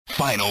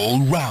Final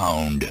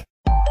round.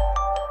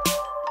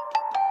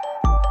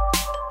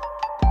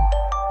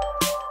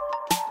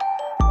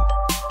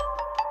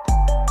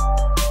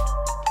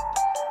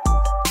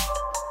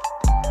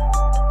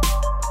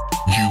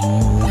 You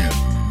win.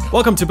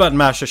 Welcome to Button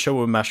Mash, a show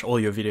where we mash all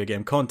your video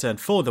game content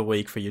for the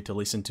week for you to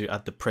listen to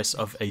at the press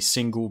of a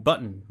single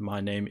button.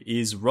 My name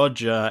is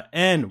Roger,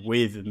 and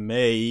with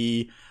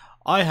me,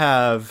 I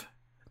have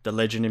the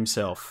legend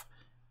himself,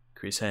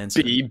 Chris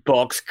Hansen.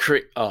 Beatbox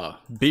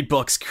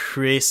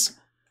Chris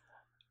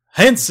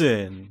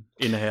Hansen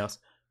in the house.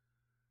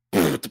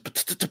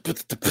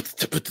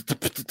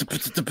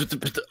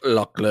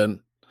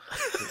 Lachlan.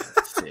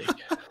 Sick.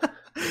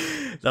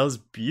 That was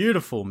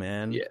beautiful,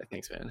 man. Yeah,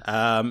 thanks,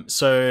 man.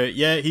 So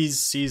yeah,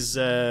 he's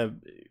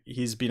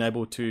been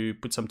able to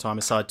put some time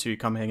aside to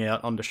come hang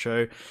out on the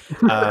show,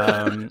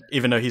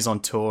 even though he's on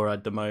tour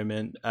at the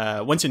moment.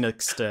 When's your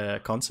next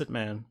concert,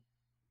 man?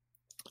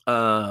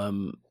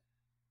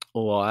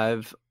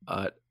 Live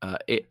at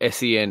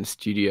SEN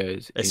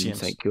Studios in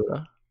St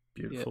Kilda.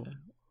 Beautiful. Yeah.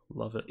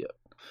 Love it. Yep.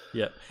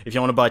 Yeah. If you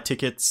want to buy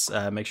tickets,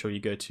 make sure you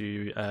go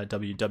to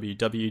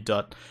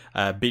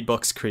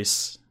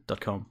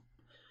www.beatboxchris.com.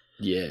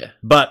 Yeah.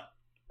 But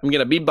I'm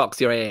going to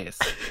beatbox your ass.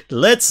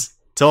 let's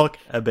talk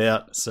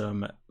about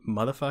some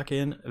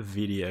motherfucking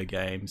video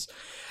games.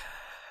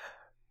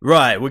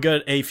 Right, we've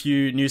got a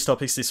few news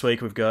topics this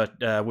week. We've had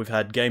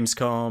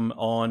Gamescom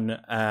on,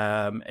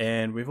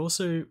 and we've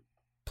also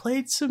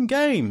played some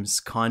games,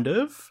 kind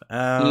of.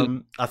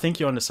 I think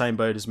you're on the same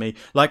boat as me.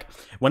 Like,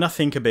 when I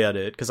think about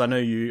it, because I know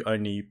you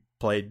only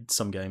played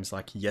some games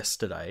like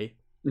yesterday,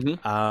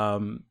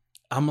 I'm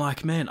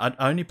like, man, I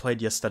only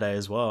played yesterday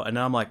as well. And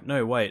now I'm like,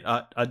 no, wait,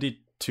 I did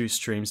 2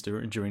 streams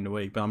during the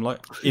week. But I'm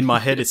like, in my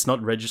head, it's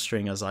not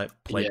registering as I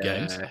played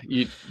games.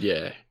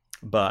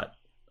 But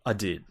I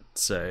did.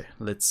 So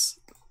let's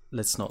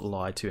not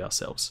lie to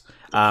ourselves.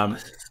 But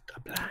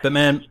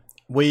man,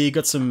 we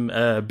got some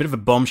bit of a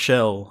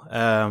bombshell.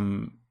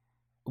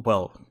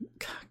 Well,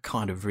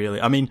 kind of really.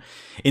 I mean,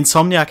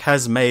 Insomniac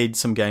has made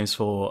some games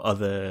for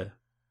other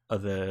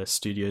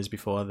studios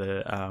before,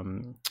 other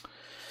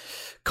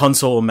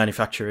console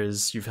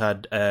manufacturers. You've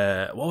had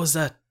what was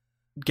that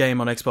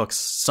game on Xbox?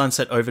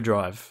 Sunset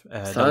Overdrive.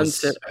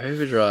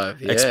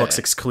 Overdrive, yeah. Xbox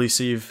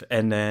exclusive,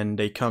 and then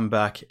they come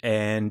back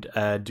and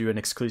do an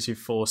exclusive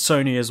for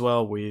Sony as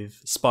well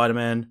with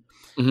Spider-Man.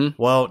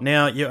 Well,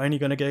 now you're only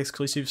going to get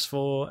exclusives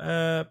for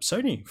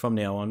Sony from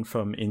now on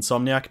from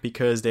Insomniac,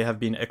 because they have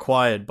been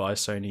acquired by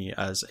Sony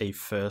as a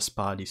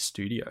first-party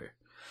studio.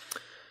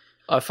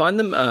 I find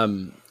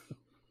them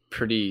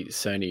pretty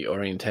Sony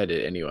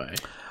orientated anyway.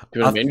 Do you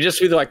know what I mean?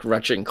 Just with like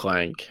Ratchet and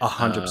Clank.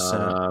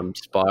 100%.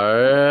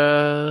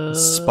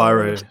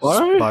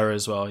 Spyro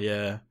as well,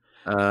 yeah.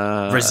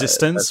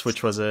 Resistance,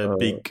 which was a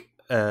big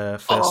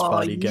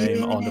first-party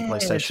game on the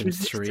PlayStation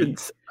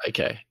Resistance. 3.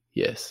 Okay,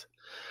 yes.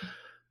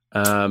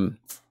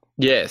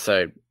 Yeah,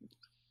 so...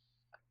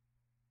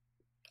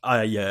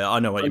 I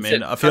know what you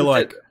mean. I feel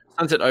like...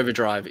 Sunset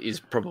Overdrive is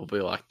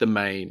probably like the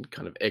main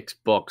kind of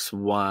Xbox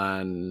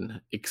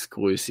One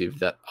exclusive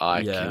that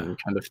I can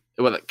kind of...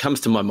 Well, that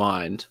comes to my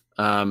mind.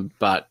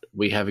 But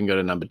we haven't got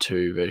a number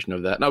 2 version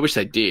of that. And I wish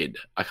they did.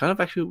 I kind of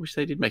actually wish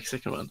they did make a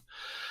second one.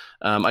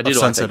 I did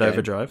like Sunset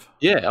Overdrive?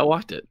 Yeah, I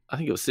liked it. I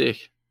think it was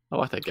sick. I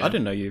like that game. I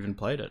didn't know you even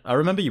played it. I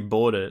remember you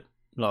bought it.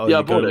 Like,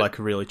 I bought it like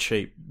really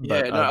cheap.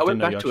 Yeah, no, I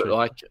went back to it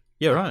like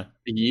right.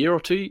 a year or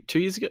two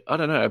years ago. I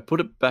don't know. I put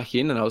it back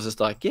in and I was just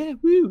like, yeah,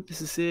 woo,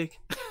 this is sick.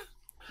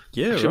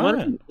 Yeah, actually,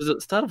 right. Was it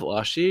the start of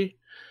last year?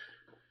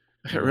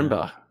 I can't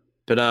remember.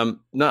 But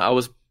no, I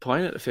was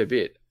playing it a fair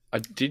bit. I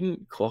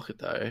didn't clock it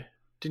though.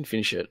 Didn't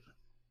finish it.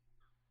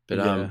 But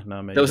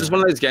there was just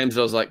one of those games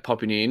that I was like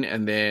popping in,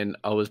 and then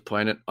I was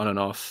playing it on and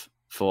off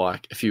for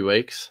like a few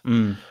weeks.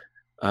 And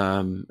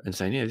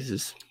saying, yeah, this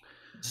is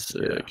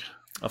sick. Yeah.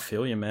 I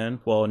feel you, man.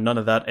 Well, none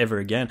of that ever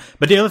again.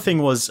 But the other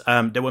thing was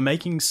they were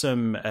making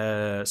some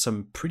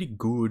pretty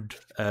good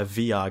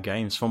VR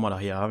games from what I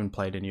hear. I haven't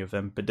played any of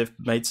them, but they've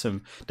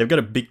got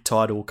a big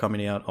title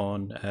coming out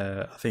on,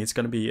 I think it's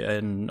going to be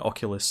an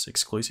Oculus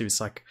exclusive.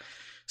 It's like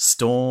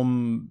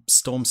Stormbringer.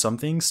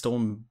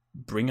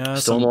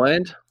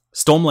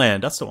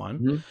 Stormland, that's the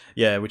one.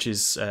 Yeah, which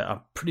is,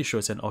 I'm pretty sure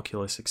it's an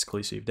Oculus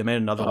exclusive. They made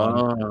another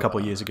one a couple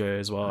of years ago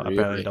as well. Really?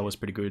 Apparently that was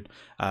pretty good.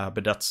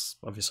 But that's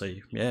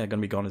obviously, going to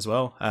be gone as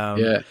well.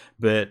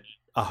 But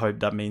I hope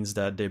that means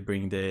that they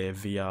bring their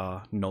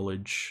VR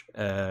knowledge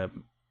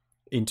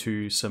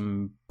into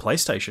some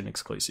PlayStation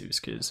exclusives,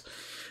 because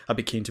I'd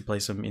be keen to play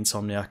some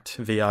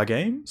Insomniac VR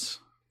games.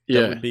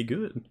 That would be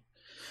good.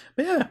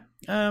 But yeah,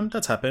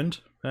 that's happened.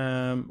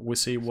 We'll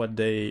see what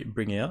they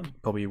bring out.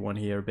 Probably won't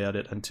hear about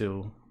it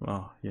until,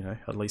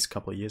 at least a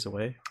couple of years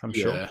away, I'm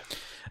sure.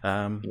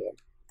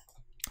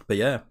 But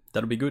yeah,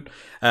 that'll be good.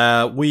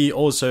 We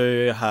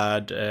also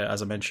had,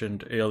 as I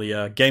mentioned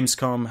earlier,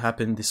 Gamescom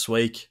happened this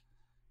week.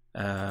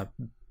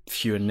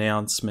 Few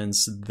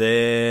announcements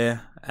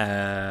there.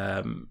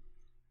 A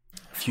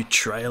few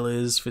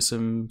trailers for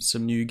some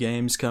new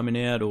games coming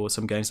out, or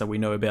some games that we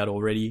know about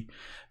already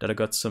that have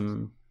got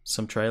some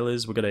some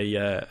trailers. We got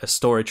a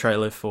story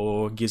trailer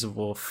for Gears of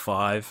War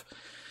 5.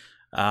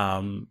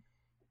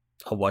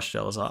 I watched it.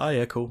 I was like, oh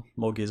yeah, cool.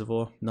 More Gears of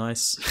War.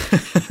 Nice.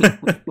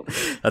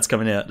 That's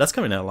coming out. That's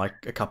coming out like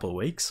a couple of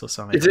weeks or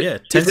something. Is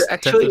it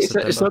actually?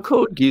 It's not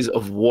called Gears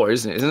of War,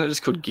 isn't it? Isn't it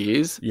just called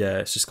Gears? Yeah,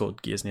 it's just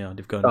called Gears now.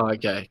 They've gone. Oh,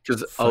 okay.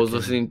 Because I was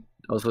listening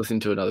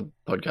to another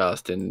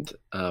podcast, and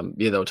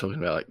they were talking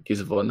about like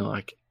Gears of War, and they're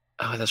like,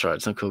 oh, that's right.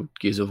 It's not called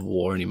Gears of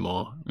War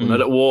anymore. We're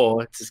not at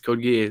war. It's just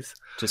called Gears.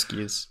 Just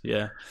Gears.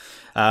 Yeah.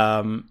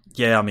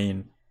 Yeah. I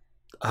mean,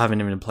 I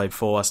haven't even played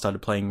 4. I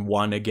started playing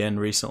 1 again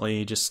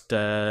recently, just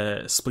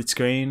split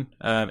screen.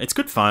 It's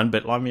good fun,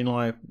 but I mean,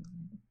 like,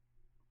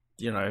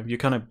 you know, you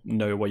kind of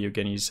know what you're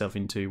getting yourself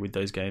into with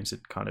those games.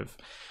 It kind of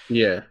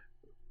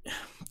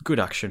good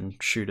action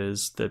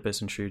shooters,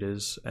 third-person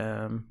shooters.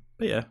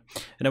 But yeah,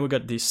 and then we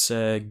got this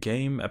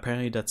game.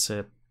 Apparently, that's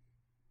a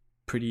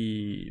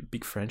pretty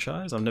big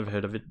franchise. I've never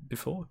heard of it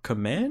before.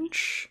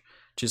 Comanche,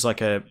 which is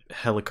like a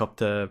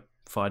helicopter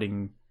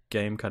fighting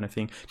game kind of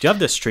thing. Do you have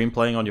the stream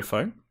playing on your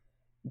phone?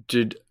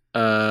 Dude,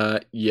 yeah,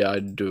 I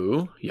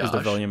do. Yeah. Is the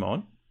volume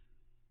on?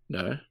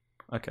 No.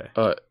 Okay.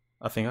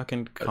 I think I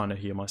can kind of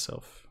hear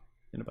myself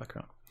in the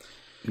background.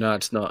 No,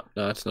 it's not.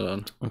 No, it's not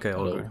on. Okay,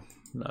 all good.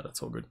 No,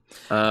 that's all good.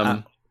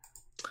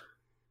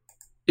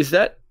 Is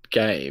that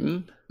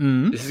game?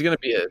 This is going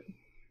to be a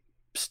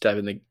stab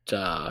in the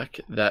dark.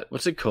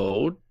 What's it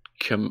called?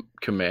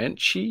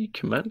 Comanche?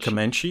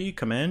 Comanche?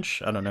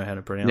 I don't know how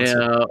to pronounce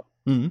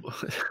it.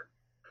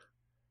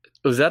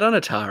 Was that on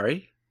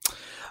Atari?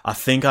 I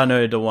think I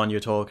know the one you're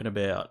talking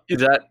about.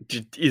 Is that?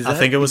 I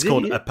think it was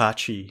called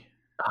Apache.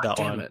 That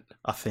damn one. It.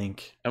 I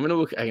think. I'm gonna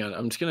look. Hang on.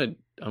 I'm gonna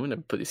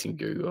put this in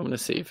Google. I'm gonna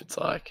see if it's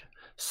like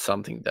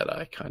something that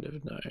I kind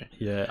of know.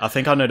 Yeah, I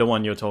think I know the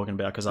one you're talking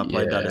about because I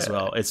played that as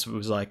well. It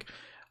was like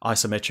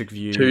isometric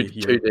view,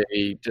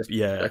 2D, just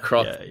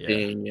across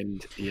thing,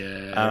 and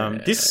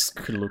this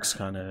looks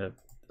kind of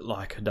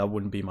like that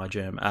wouldn't be my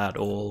jam at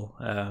all.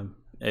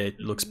 It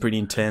looks pretty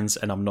intense,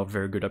 and I'm not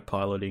very good at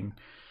piloting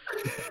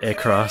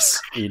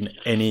aircrafts in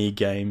any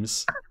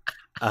games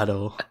at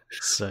all.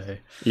 So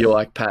you're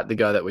like Pat, the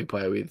guy that we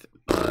play with.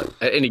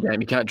 At any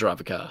game, you can't drive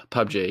a car.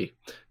 PUBG,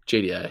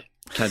 GTA,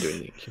 can't do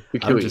anything. We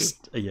kill you.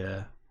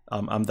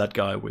 I'm that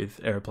guy with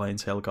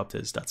airplanes,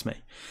 helicopters. That's me.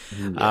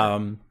 Yeah.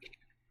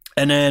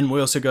 And then we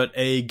also got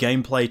a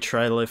gameplay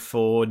trailer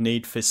for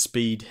Need for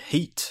Speed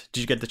Heat.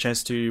 Did you get the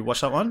chance to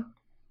watch that one?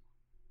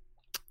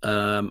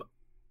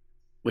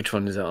 Which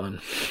one is that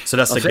on? So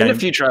that's I've seen a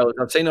few trailers.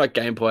 I've seen like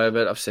gameplay of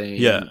it. I've seen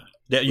you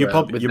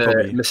probably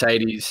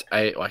Mercedes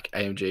like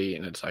AMG,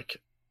 and it's like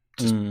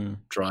just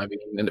driving,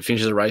 and it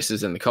finishes the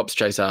races, and the cops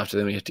chase after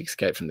them. And you have to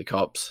escape from the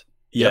cops.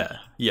 Yeah.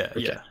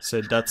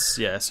 So that's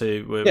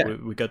So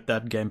we got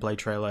that gameplay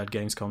trailer at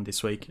Gamescom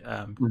this week.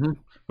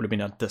 Would have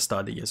been at the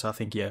start of the year. So I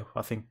think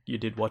you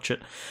did watch it.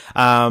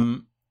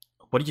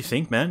 What do you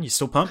think, man? You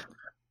still pumped?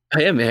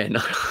 I am, man.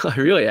 I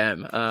really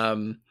am.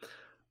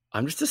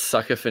 I'm just a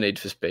sucker for Need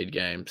for Speed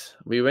games.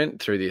 We went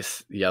through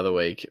this the other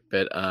week,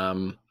 but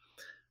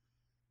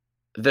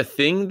the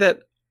thing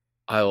that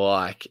I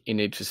like in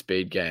Need for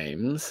Speed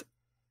games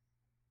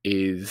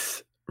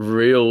is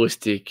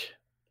realistic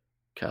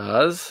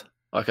cars.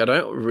 Like, I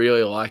don't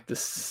really like the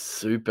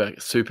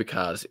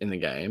supercars in the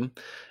game.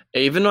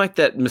 Even like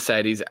that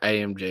Mercedes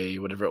AMG,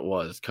 whatever it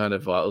was, kind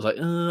of like, I was like,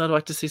 I'd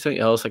like to see something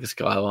else, like a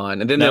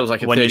Skyline. And then there was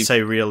like when you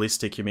say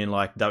realistic, you mean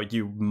like that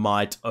you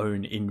might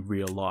own in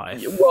real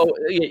life? Well,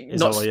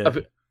 not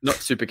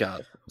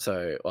supercars.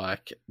 So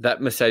like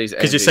that Mercedes,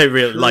 because you say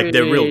real, like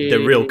they're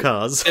real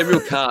cars. They're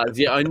real cars.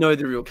 Yeah, I know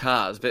they're real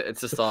cars, but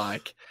it's just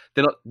like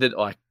they're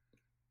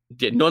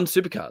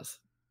non-supercars.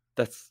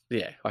 I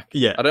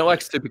don't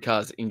like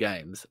supercars in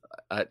games.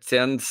 It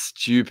sounds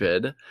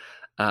stupid.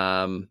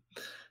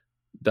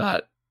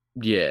 But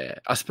yeah,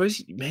 I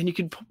suppose, man, you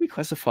could probably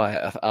classify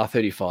a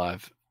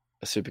R35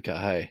 a supercar.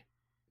 Hey,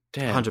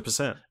 damn,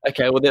 100%.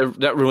 Okay, well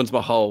that ruins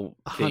my whole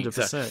thing.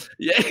 100%. So,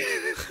 yeah.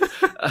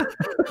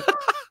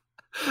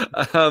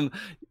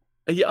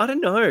 Yeah, I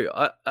don't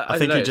know. I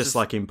think you just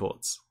like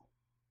imports.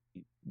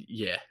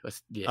 Yeah.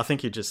 I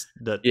think you just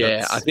that.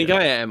 Yeah, I think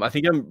I am. I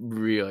think I'm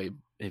really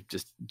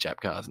just Jap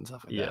cars and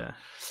stuff like that.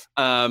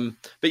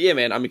 But yeah,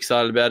 man, I'm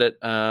excited about it.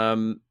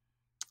 I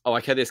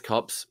like how there's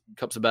cops.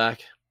 Cops are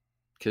back,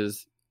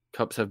 because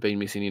cops have been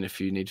missing in a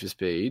few Need for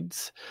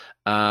Speeds.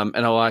 And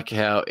I like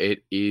how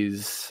it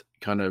is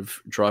kind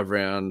of drive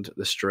around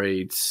the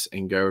streets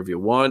and go wherever you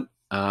want,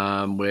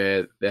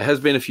 where there has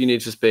been a few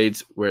Need for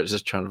Speeds where it's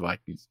just trying to like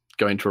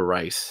go into a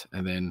race,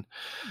 and then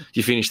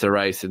you finish the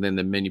race, and then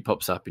the menu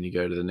pops up and you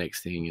go to the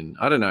next thing. And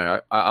I don't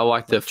know. I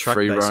like the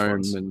free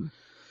roam. And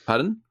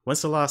pardon?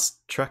 When's the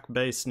last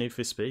track-based Need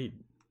for Speed?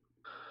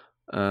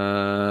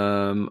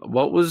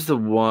 What was the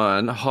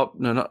one? It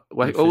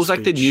was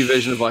like the new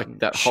version of like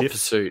that Hot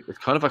Pursuit. It's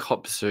kind of like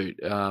Hot Pursuit.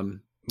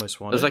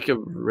 Most Wanted. There's like a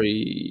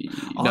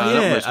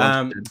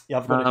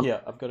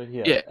I've got it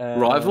here. Yeah,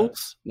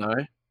 Rivals? No.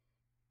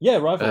 Yeah,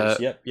 Rivals.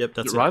 Yep,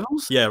 that's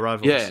Rivals? Yeah,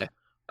 Rivals. Yeah.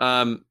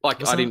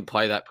 I didn't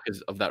play that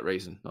because of that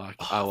reason. Like,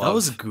 that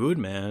was good,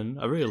 man.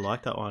 I really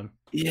like that one.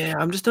 Yeah,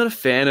 I'm just not a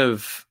fan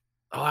of.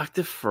 I like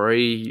the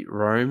free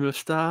roam of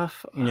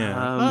stuff.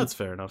 Yeah, that's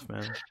fair enough,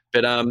 man.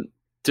 But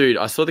dude,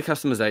 I saw the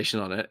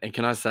customization on it, and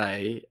can I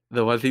say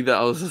the one thing that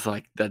I was just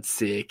like, "That's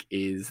sick,"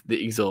 is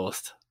the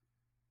exhaust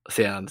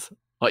sounds.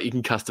 Like, you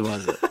can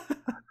customize it.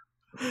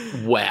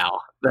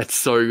 Wow, that's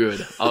so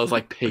good. I was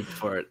like peaked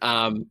for it.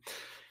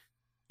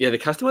 Yeah, the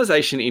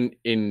customization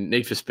in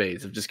Need for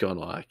Speeds have just gone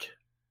like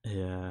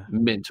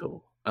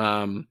mental.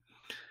 And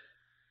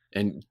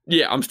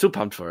yeah, I'm still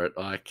pumped for it.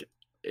 Like,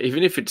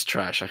 even if it's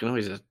trash, I can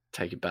always just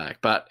take it back.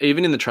 But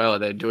even in the trailer,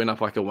 they're doing up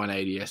like a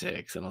 180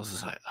 SX, and I was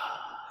just like,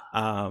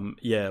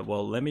 yeah.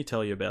 Well, let me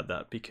tell you about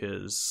that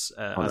because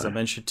as I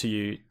mentioned to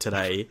you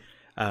today.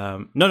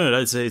 No,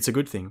 it's a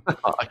good thing.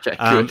 Okay,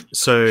 good.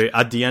 So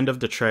at the end of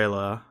the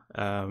trailer,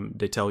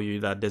 they tell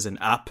you that there's an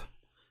app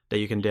that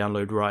you can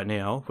download right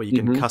now where you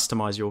can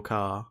customize your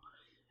car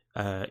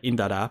in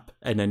that app,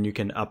 and then you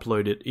can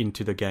upload it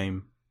into the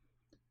game.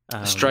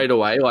 Straight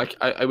away? Like,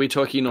 are we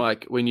talking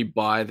like when you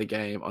buy the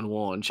game on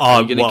launch?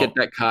 Are you going to get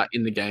that car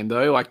in the game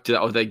though? Like,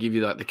 or they give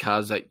you like the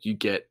cars that you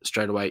get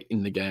straight away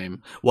in the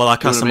game? Well, I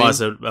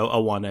customized a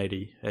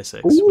 180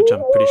 SX, which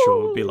I'm pretty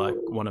sure would be like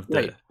one of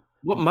the...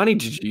 What money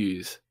did you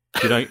use?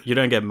 You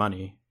don't get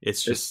money.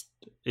 It's just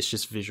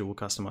visual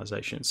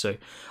customization. So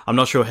I'm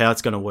not sure how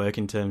it's going to work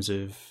in terms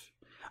of.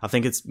 I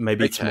think it's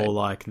more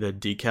like the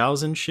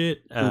decals and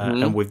shit,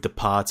 and with the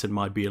parts, it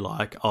might be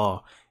like,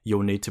 oh,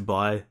 you'll need to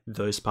buy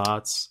those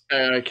parts.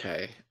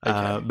 Okay.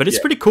 But it's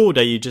pretty cool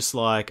that you just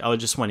like. I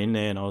just went in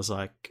there and I was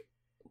like,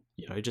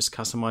 just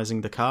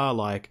customizing the car,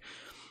 like.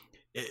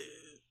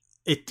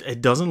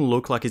 It doesn't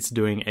look like it's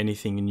doing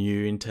anything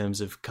new in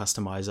terms of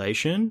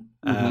customization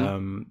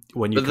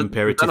when you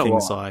compare it to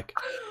things like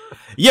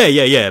but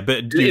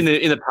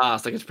in the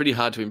past, like, it's pretty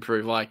hard to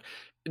improve. Like,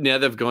 now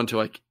they've gone to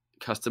like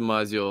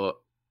customize your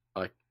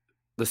like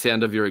the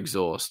sound of your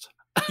exhaust.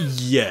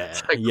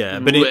 But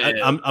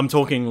I'm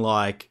talking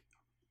like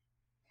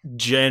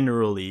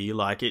generally,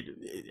 like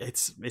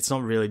it's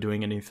not really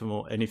doing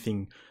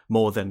anything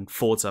more than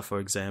Forza, for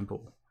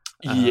example.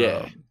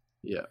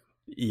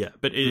 Yeah,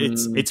 but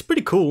it's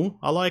pretty cool.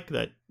 I like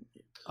that.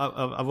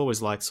 I've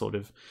always liked sort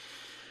of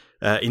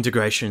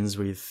integrations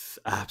with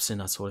apps and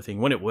that sort of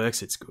thing. When it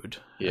works, it's good.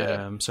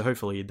 Yeah. So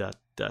hopefully that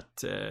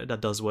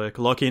does work.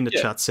 Lockie in the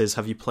chat says,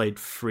 "Have you played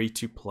free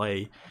to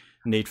play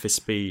Need for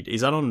Speed?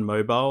 Is that on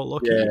mobile,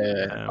 Lockie?"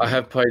 Yeah, I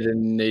have played the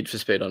Need for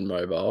Speed on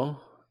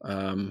mobile.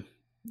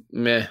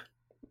 Meh.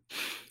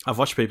 I've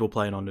watched people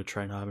playing on the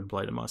train. I haven't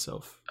played it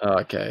myself. Oh,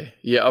 okay.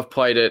 Yeah, I've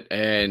played it,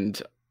 and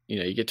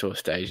you get to a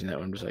stage in that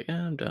one, I'm just like,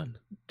 I'm done.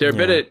 There are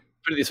better.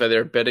 Put it this way,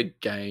 there are better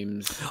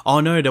games.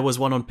 Oh no, there was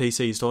one on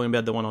PC. He's talking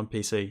about the one on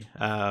PC.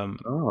 I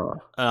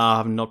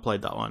have not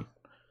played that one.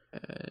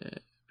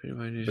 But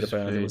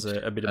apparently there was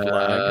a bit of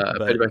lag. I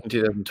played it back in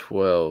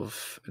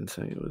 2012, and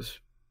so it was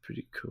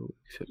pretty cool.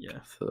 Except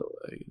for the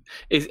lag.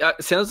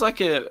 It sounds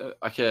like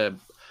a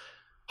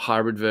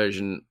hybrid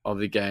version of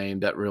the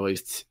game that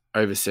released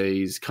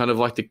overseas, kind of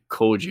like the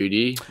Call of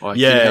Duty. Like,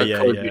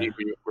 Call of Duty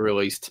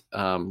released.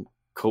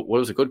 What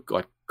was it called?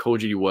 Like Call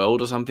of Duty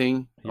World or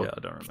something? Yeah, I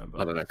don't remember.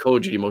 I don't know. Call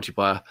of Duty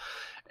multiplayer,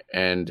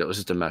 and it was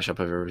just a mashup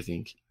of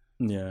everything.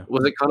 Yeah.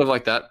 Was it kind of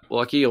like that,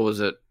 Lucky, or was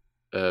it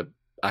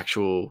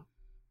actual?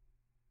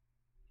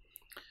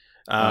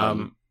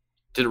 Did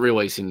it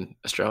release in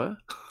Australia?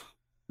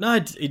 No,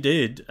 it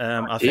did.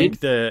 I think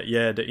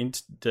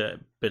the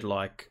bit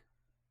like,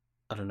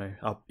 I don't know,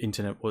 our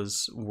internet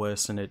was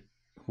worse than it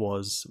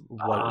was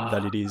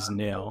that it is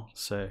now.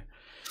 So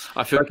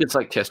I feel like it's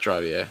like Test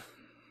Drive,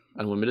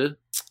 Unlimited.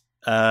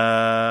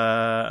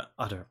 I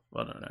don't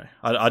know.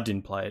 I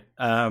didn't play it.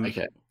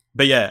 Okay.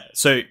 But yeah,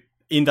 so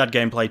in that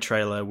gameplay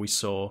trailer, we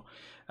saw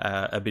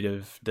a bit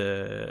of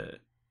the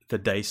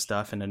day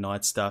stuff and the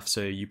night stuff.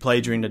 So you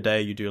play during the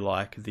day, you do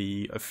like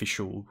the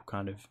official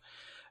kind of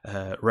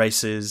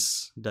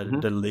races, the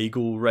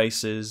legal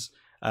races,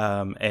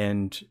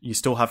 and you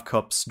still have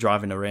cops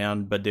driving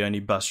around, but they only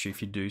bust you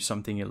if you do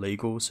something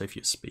illegal. So if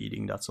you're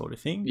speeding, that sort of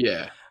thing.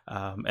 Yeah.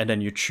 And then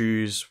you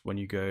choose when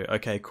you go,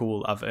 okay,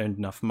 cool, I've earned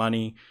enough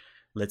money.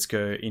 Let's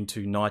go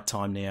into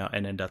nighttime now.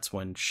 And then that's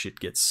when shit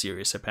gets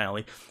serious,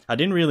 apparently. I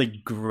didn't really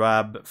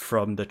grab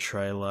from the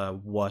trailer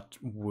what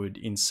would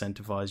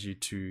incentivize you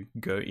to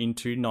go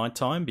into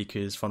nighttime,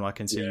 because from what I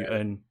can see, you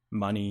earn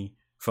money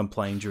from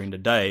playing during the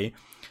day.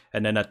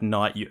 And then at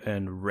night, you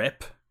earn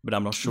rep, but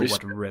I'm not sure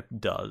what rep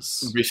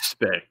does.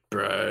 Respect,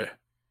 bro.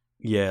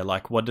 Yeah,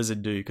 like what does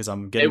it do? Because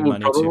I'm getting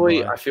money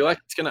to. I feel like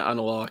it's going to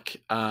unlock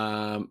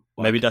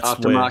maybe that's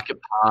aftermarket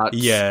parts.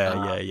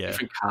 Yeah.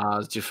 Different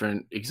cars,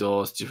 different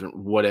exhausts, different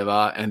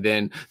whatever, and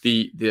then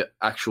the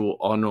actual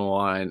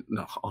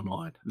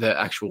the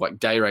actual like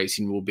day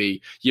racing will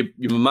be your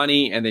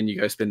money, and then you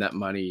go spend that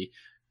money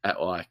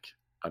at like,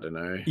 I don't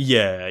know.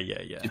 Yeah.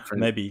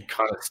 Maybe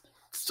kind of.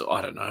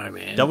 I don't know,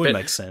 man. That would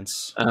make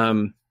sense.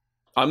 I'm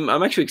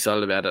actually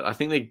excited about it. I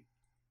think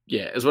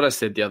as what I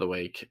said the other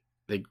week,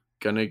 they're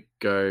gonna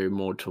go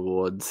more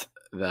towards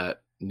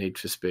that Need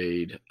for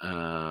Speed,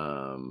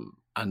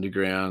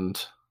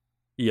 Underground.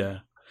 Yeah.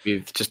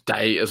 With just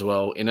day as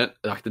well in it,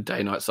 like the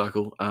day-night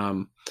cycle.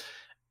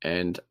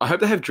 And I hope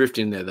they have drift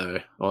in there though.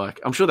 Like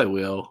I'm sure they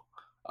will.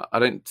 I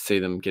don't see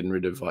them getting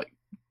rid of like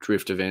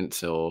drift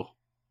events or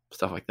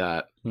stuff like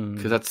that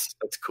because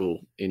that's cool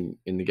in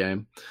the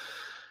game.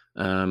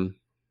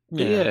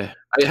 Yeah.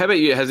 How about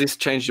you? Has this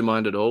changed your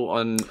mind at all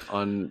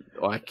on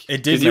like?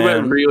 It did. You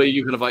weren't really.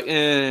 You kind of like.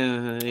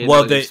 Yeah,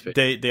 well,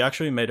 they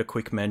actually made a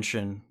quick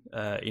mention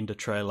in the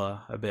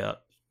trailer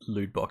about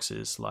loot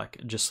boxes. Like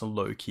just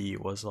low key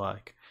was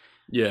like,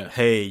 yeah,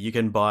 hey, you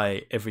can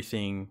buy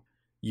everything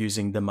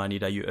using the money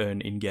that you earn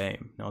in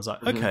game. And I was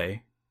like,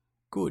 okay,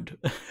 good.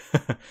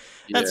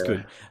 That's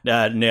good.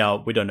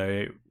 Now we don't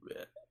know.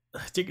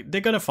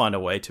 They're gonna find a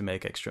way to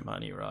make extra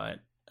money, right?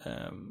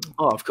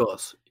 Of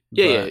course.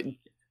 Yeah.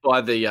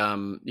 Buy the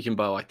you can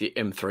buy like the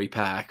M3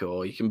 pack,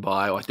 or you can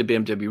buy like the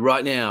BMW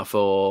right now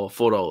for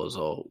 $4,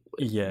 or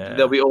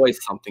there'll be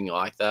always something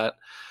like that.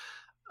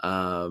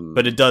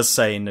 But it does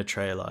say in the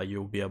trailer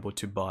you'll be able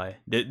to buy.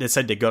 They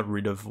said they got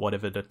rid of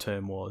whatever the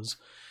term was,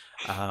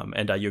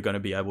 and that you're going to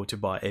be able to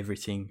buy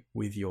everything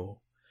with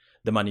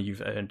the money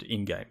you've earned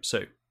in game.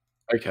 So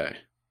okay,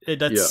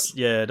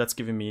 that's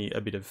giving me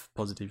a bit of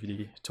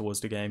positivity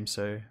towards the game.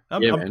 So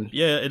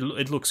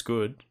it looks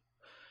good.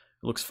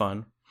 It looks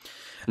fun.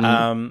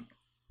 But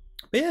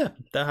yeah,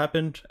 that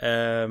happened.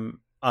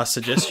 I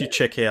suggest you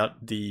check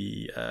out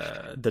the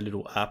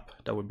little app.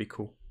 That would be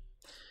cool.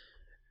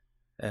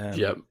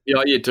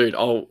 Dude.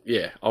 I'll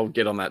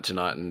get on that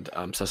tonight and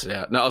suss it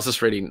out. No, I was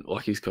just reading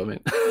Lockie's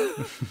comment.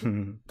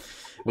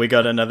 We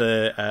got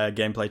another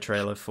gameplay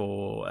trailer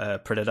for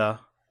Predator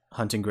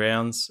Hunting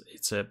Grounds.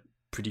 It's a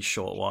pretty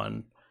short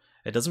one.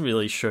 It doesn't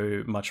really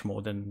show much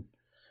more than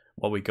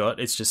what we got.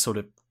 It's just sort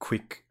of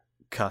quick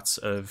cuts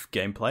of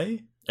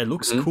gameplay. It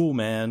looks cool,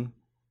 man.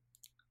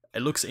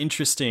 It looks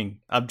interesting.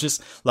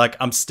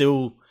 I'm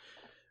still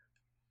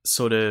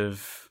sort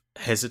of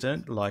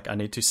hesitant. Like, I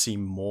need to see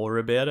more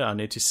about it. I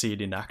need to see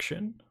it in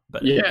action.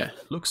 But it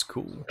looks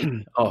cool.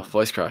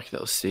 Voice crack.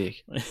 That was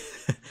sick.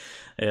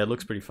 Yeah, it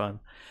looks pretty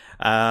fun.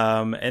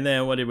 And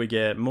then what did we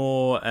get?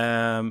 More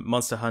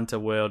Monster Hunter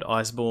World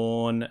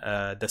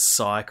Iceborne, The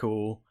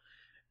Cycle.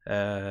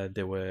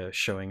 They were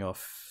showing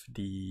off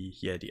the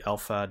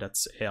alpha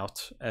that's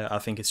out. I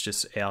think it's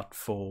just out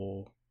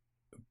for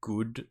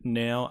good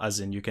now, as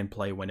in you can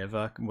play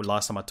whenever.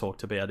 Last time I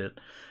talked about it,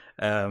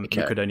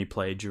 you could only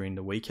play during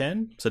the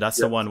weekend. So that's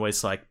the one where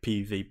it's like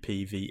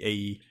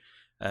PvPvE,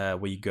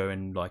 where you go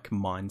and like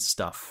mine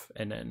stuff,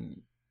 and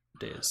then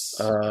there's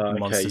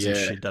monsters and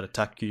shit that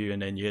attack you,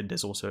 and then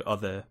there's also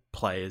other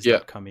players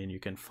that come in. You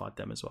can fight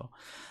them as well.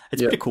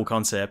 It's a pretty cool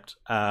concept.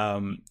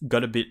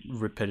 Got a bit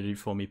repetitive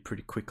for me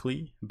pretty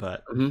quickly,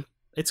 but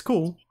it's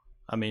cool.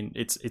 I mean,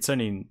 it's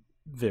only in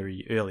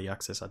very early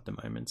access at the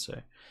moment,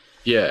 so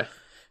yeah.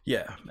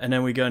 And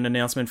then we got an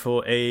announcement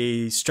for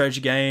a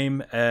strategy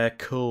game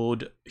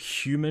called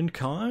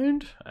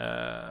Humankind.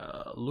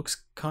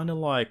 Looks kind of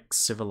like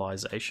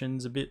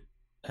Civilizations a bit.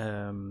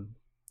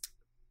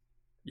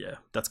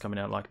 That's coming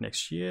out like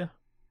next year.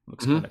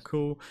 Looks kind of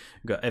cool.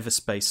 We've got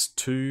Everspace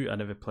 2. I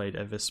never played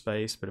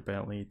Everspace, but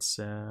apparently it's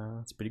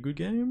a pretty good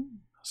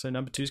game. So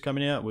number 2 is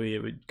coming out.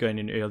 We're going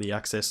in early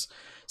access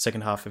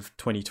second half of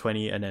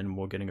 2020, and then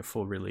we're getting a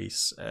full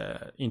release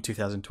in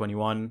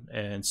 2021.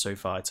 And so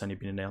far, it's only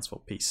been announced for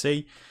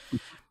PC.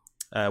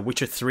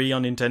 Witcher 3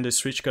 on Nintendo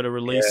Switch got a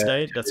release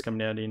date. That's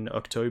coming out in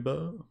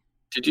October.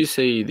 Did you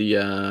see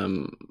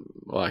the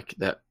like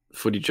that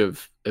footage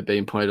of it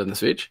being played on the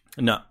Switch?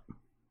 No.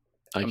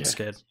 Okay. I'm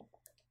scared.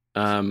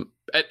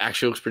 It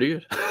actually looks pretty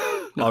good.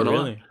 Oh,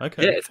 really?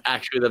 Okay. Yeah, it's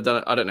actually, they've done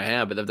it. I don't know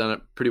how, but they've done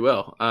it pretty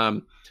well.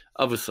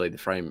 Obviously, the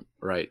frame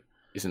rate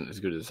isn't as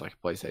good as like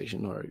a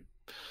PlayStation or a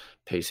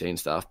PC and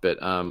stuff, but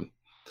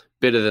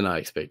better than I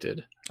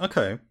expected.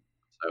 Okay.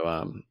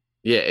 So,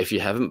 if you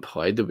haven't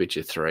played The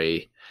Witcher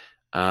 3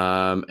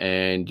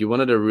 and you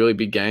wanted a really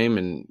big game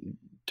and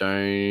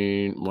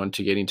don't want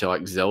to get into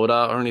like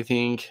Zelda or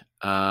anything,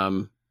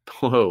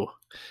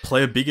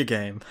 play a bigger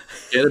game.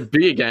 Get a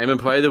bigger game and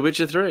play The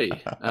Witcher 3.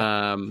 No,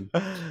 I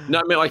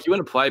mean, like, you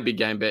want to play a big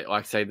game, but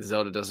like, say, the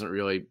Zelda doesn't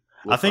really.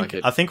 I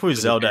think with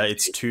Zelda,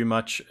 it's too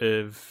much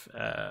of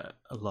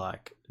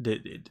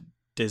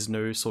there's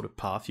no sort of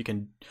path. You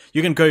can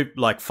go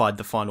like fight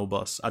the final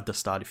boss at the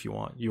start if you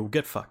want. You'll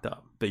get fucked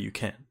up, but you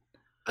can.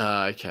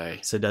 Okay.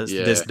 So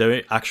there's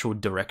no actual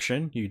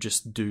direction. You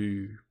just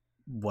do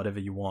whatever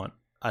you want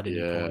at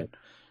any point.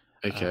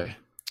 Okay.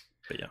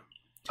 But yeah.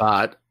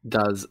 But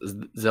does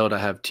Zelda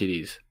have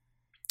titties?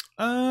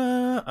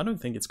 I don't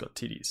think it's got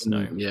titties.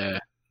 No.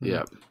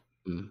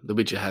 The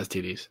Witcher has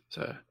titties.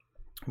 So.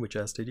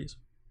 Witcher has titties.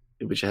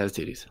 The Witcher has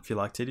titties. If you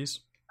like titties,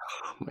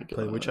 oh my God.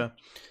 Play The Witcher.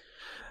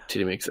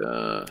 Titty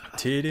Mixer.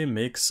 Titty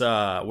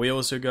Mixer. We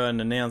also got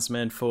an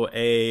announcement for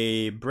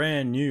a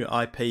brand new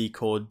IP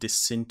called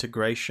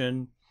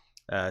Disintegration.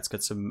 It's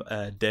got some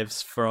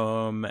devs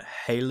from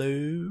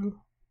Halo,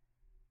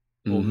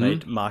 or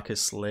mate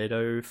Marcus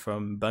Leto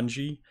from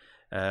Bungie.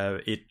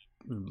 It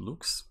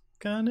looks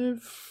kind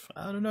of,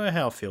 I don't know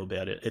how I feel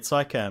about it. It's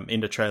like in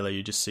the trailer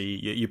you just see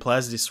you play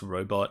as this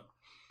robot.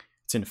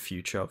 It's in the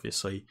future,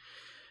 obviously.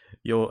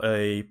 You're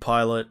a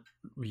pilot.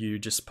 You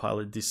just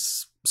pilot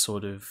this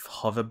sort of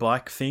hover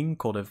bike thing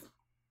called a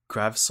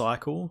grav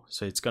cycle.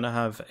 So it's going to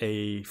have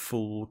a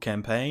full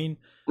campaign,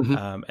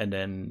 and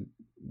then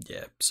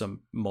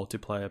some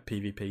multiplayer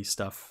PvP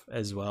stuff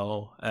as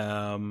well.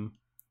 I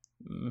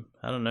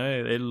don't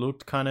know. It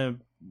looked kind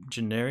of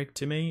generic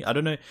to me. I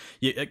don't know.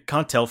 You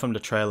can't tell from the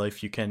trailer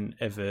if you can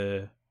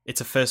ever.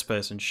 It's a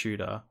first-person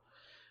shooter,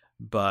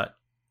 but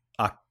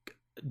I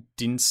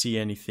didn't see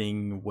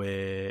anything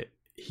where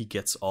he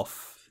gets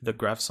off the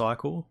grav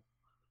cycle.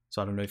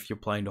 So I don't know if you're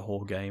playing the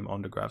whole game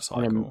on the grav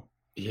cycle.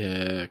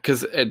 Yeah,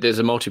 because there's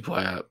a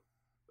multiplayer.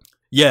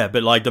 Yeah,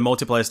 but like the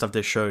multiplayer stuff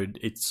they showed,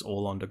 it's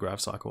all on the grav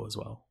cycle as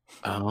well.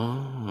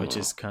 Oh, which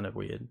is kind of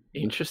weird.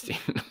 Interesting.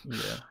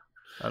 Yeah,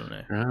 I don't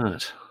know.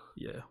 Right.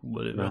 Yeah,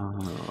 whatever.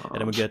 Right. And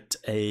then we get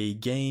a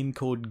game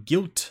called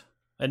Guilt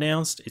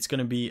announced. It's going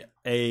to be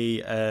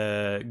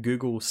a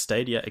Google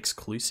Stadia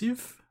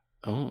exclusive.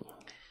 Oh.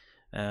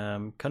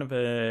 Kind of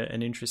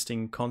an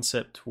interesting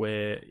concept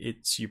where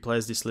you play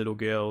as this little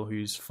girl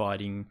who's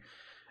fighting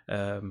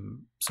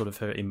sort of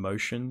her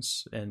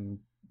emotions, and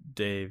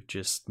they've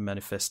just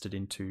manifested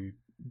into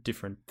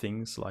different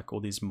things, like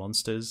all these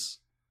monsters.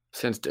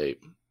 Sounds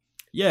deep.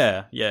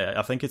 Yeah,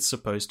 I think it's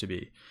supposed to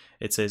be.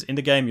 It says, in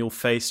the game, you'll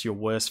face your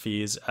worst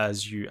fears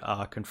as you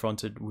are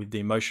confronted with the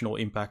emotional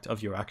impact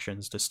of your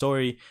actions. The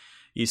story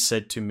is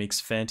said to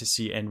mix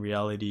fantasy and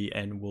reality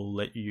and will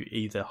let you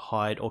either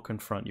hide or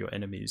confront your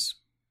enemies.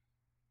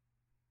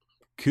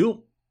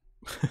 Cool.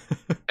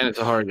 And it's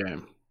a horror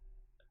game.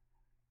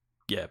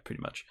 Yeah,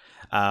 pretty much.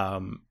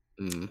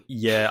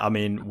 Yeah, I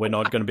mean, we're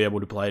not going to be able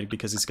to play it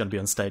because it's going to be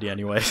on Stadia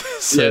anyway.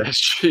 So,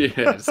 yeah,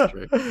 that's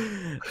true.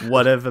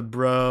 Whatever,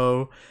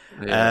 bro.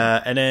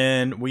 Yeah. And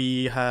then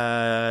we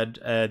had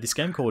this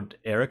game called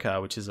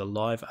Erica, which is a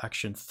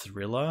live-action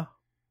thriller.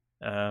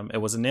 It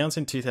was announced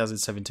in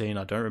 2017.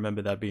 I don't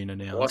remember that being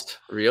announced. What?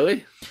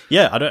 Really?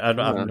 Yeah, I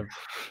don't.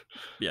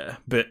 Yeah,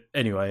 but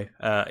anyway,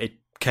 it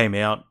came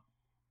out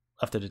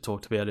after they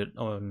talked about it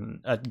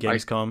at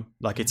Gamescom.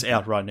 Like it's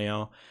out right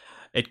now.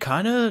 It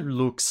kind of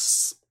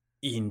looks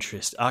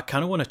interesting. I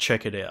kind of want to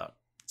check it out.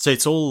 So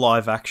it's all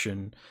live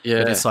action. Yeah,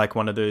 but it's like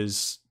one of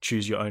those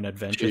choose your own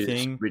adventure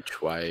thing.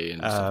 Which way?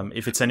 And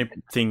if it's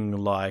anything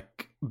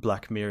like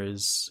Black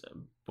Mirror's,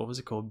 what was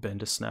it called,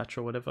 Bandersnatch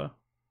or whatever?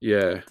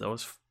 Yeah, that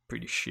was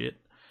pretty shit.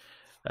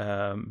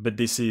 But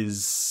this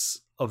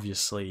is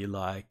obviously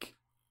like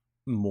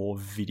more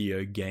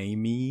video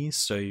gamey,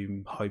 so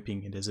I'm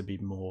hoping there's a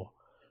bit more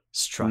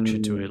structure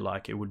to it.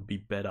 Like it would be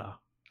better.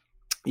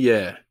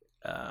 Yeah.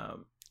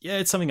 Yeah,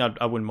 it's something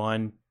I wouldn't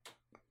mind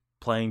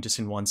playing just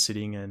in one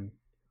sitting, and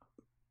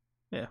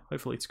yeah,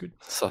 hopefully it's good.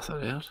 Suss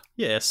it out.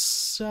 Yeah,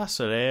 suss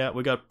it out.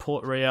 We got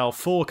Port Royale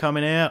 4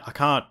 coming out. I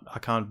can't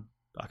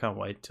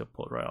wait till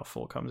Port Royale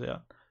 4 comes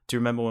out. Do you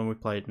remember when we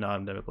played? No,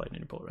 I've never played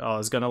any Port Royale. I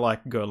was gonna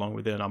like go along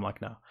with it, and I'm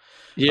like, no.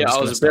 Yeah, I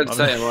was about to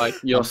say, like,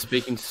 you're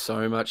speaking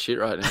so much shit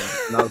right now,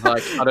 and I was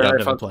like, I don't know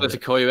if I'm supposed to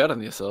call you out on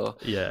this or.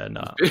 Yeah,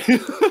 no.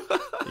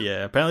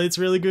 Yeah, apparently it's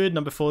really good.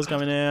 Number 4 is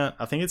coming out.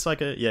 I think it's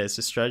like it's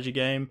a strategy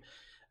game.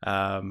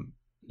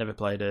 Never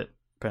played it.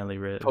 Apparently,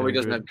 probably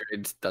doesn't have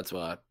grids. That's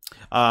why.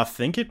 I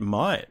think it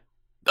might.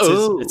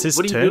 It says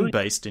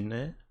turn-based in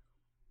there.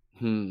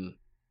 Don't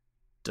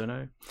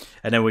know.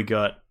 And then we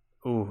got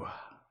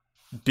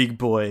big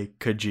boy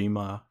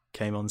Kojima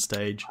came on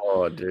stage.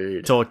 Oh,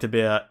 dude! Talked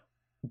about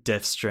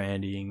Death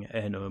Stranding,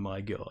 and oh my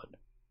god,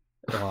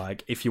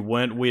 like if you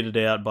weren't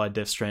weirded out by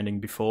Death Stranding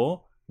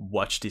before,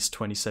 watch this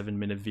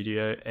 27-minute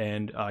video,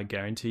 and I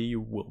guarantee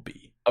you will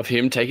be. Of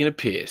him taking a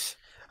piss.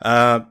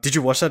 Did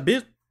you watch that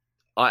bit?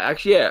 I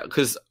actually,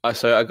 because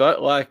I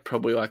got like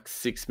probably like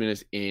 6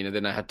 minutes in, and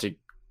then I had to.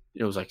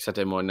 It was like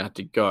Saturday morning, I had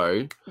to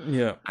go.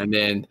 Yeah, and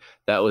then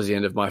that was the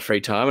end of my free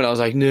time, and I was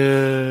like,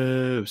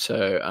 no.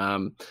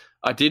 So,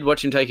 I did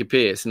watch him take a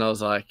piss, and I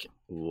was like,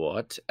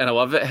 what? And I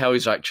love it how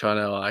he's like trying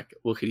to like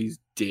look at his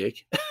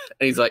dick, and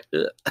he's like,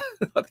 the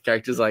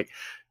character's like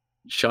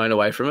shying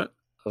away from it.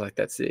 I was like,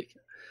 that's sick.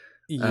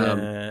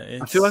 Yeah,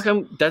 I feel like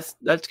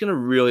that's gonna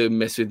really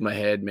mess with my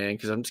head, man,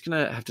 because I'm just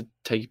gonna have to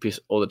take a piss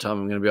all the time.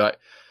 I'm gonna be like,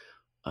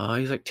 oh,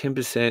 he's like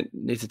 10%,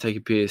 needs to take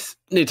a piss.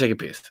 Need to take a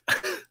piss.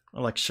 It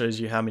like shows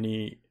you how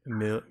many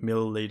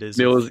milliliters.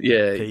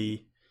 Yeah.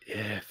 Pee.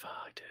 Yeah,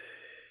 fuck, dude.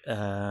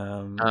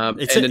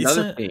 It's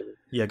another thing.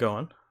 Yeah, go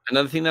on.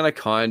 Another thing that I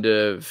kind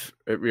of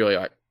it really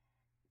like,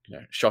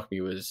 shocked me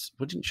was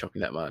didn't shock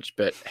me that much,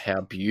 but how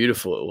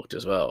beautiful it looked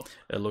as well.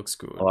 It looks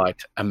good.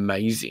 Like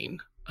amazing.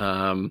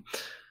 I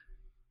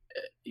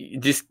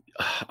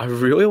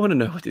really want to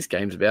know what this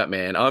game's about,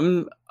 man.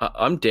 I'm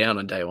down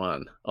on day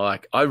one.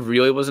 Like I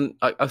really wasn't.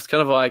 I was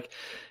kind of like,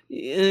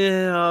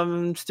 yeah,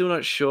 I'm still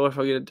not sure if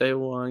I get a day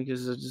one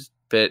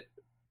but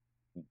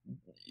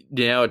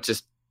now it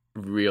just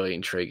really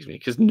intrigues me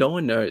because no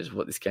one knows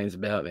what this game's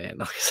about, man.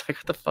 Like it's like,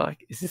 what the fuck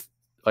is this?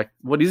 Like,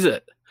 what is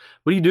it?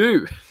 What do you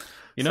do?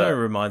 You know, what it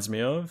reminds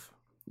me of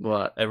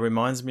What? It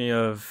reminds me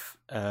of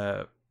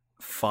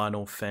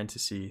Final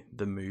Fantasy,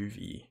 the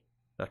movie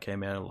that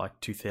came out in like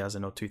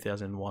 2000 or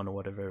 2001 or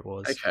whatever it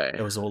was. Okay.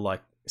 It was all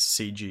like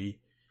CG,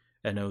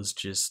 and it was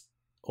just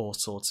all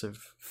sorts of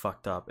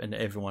fucked up, and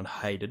everyone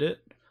hated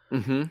it.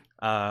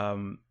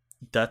 Mm-hmm.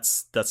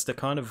 That's the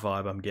kind of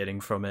vibe I'm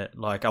getting from it.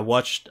 Like I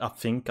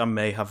think I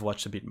may have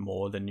watched a bit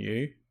more than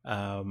you.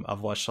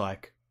 I've watched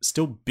like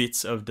still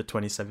bits of the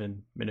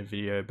 27-minute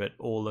video, but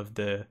all of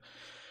the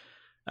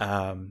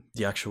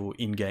actual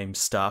in-game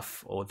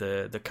stuff or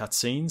the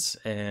cutscenes,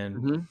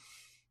 and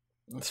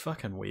it's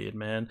fucking weird,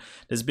 man.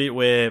 There's a bit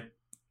where,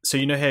 so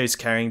you know how he's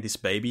carrying this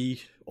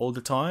baby all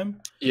the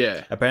time?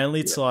 Yeah. Apparently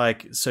it's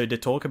like, so they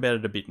talk about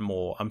it a bit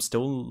more. I'm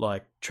still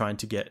like trying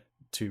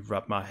to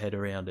wrap my head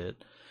around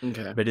it.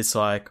 Okay. But it's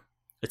like,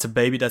 it's a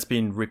baby that's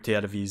been ripped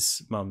out of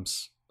his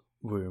mum's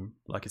womb.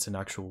 Like it's an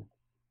actual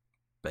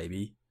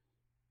baby.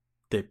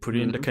 They put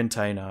it in the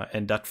container,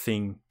 and that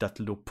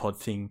little pod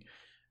thing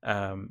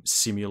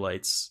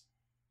simulates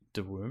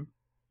the womb.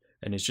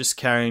 And he's just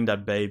carrying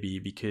that baby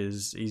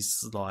because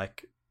he's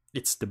like,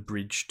 it's the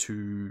bridge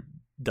to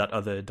that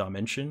other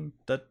dimension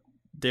that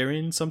they're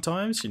in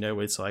sometimes, you know,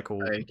 where it's like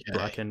all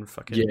black and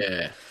fucking...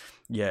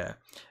 Yeah.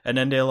 And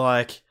then they're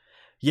like,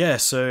 yeah,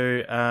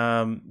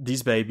 so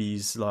these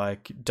babies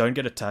like don't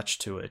get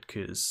attached to it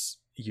because,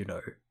 you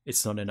know,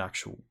 it's not an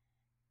actual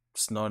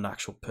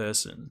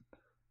person.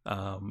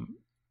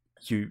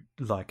 You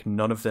like,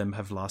 none of them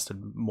have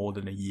lasted more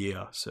than a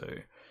year, so,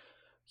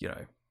 you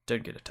know,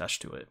 don't get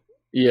attached to it.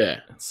 Yeah.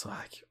 It's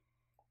like,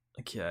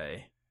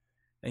 okay.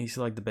 And you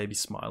see like the baby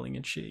smiling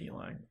and shit, you're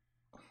like,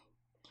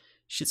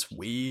 shit's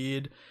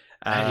weird.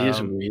 That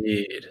is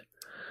weird.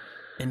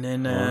 And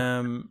then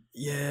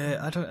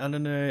I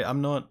don't know.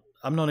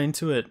 I'm not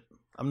into it.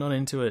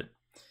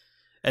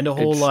 And the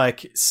whole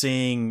like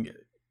seeing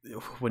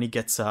when he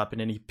gets up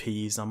and then he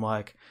pees, I'm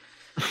like,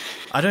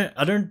 I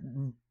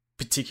don't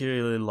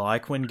particularly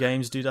like when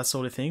games do that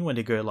sort of thing, when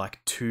they go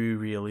like too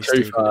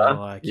realistic. Too far.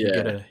 Like you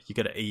gotta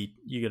eat,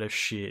 you gotta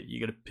shit, you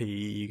gotta pee,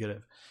 you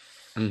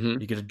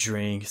gotta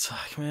drink. It's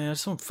like, man, I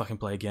just want to fucking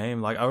play a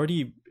game. Like I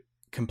already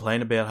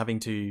complain about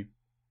having to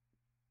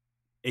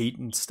eat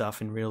and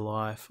stuff in real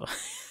life.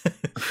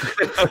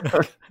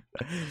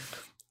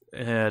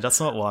 Yeah, that's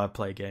not why I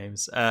play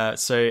games.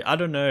 So I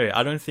don't know.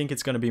 I don't think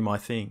it's going to be my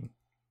thing.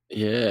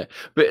 Yeah,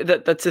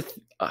 but that's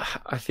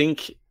I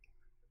think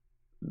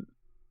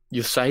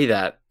you'll say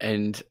that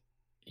and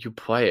you'll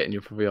play it and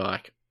you'll probably be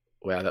like,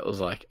 wow, that was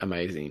like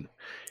amazing.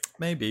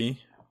 Maybe.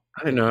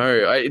 I don't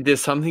know.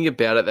 There's something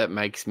about it that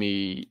makes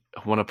me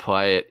want to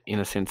play it in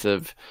a sense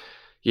of,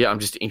 yeah, I'm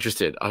just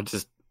interested. I'm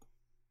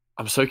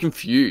so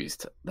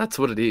confused. That's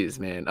what it is,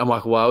 man. I'm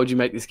like, why would you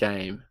make this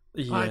game?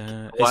 Yeah.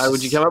 Like, why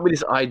would you come up with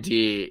this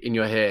idea in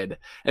your head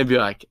and be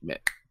like, man,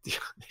 this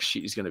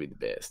shit is going to be the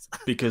best?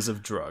 Because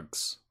of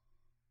drugs.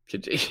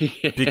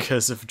 Yeah.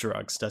 Because of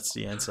drugs. That's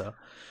the answer.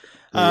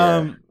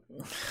 Yeah.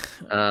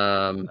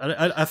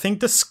 I think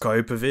the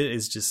scope of it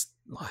is just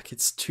like,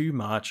 it's too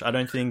much. I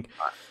don't think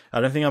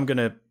I'm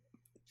gonna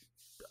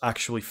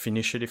actually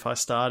finish it if I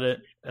start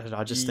it.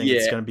 I just think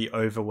it's gonna be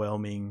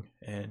overwhelming,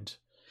 and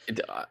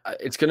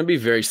it's gonna be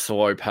very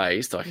slow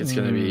paced. Like it's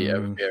gonna be a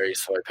very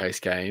slow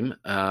paced game,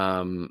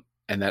 and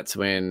that's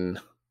when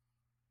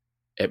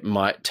it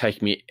might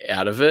take me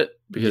out of it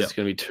because it's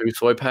gonna be too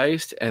slow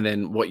paced. And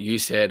then what you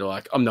said,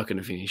 like, I'm not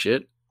gonna finish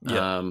it.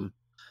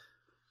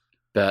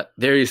 But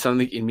there is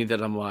something in me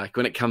that I'm like,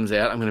 when it comes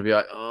out, I'm going to be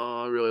like,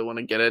 oh, I really want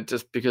to get it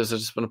just because I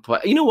just want to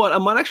play. You know what? I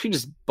might actually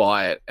just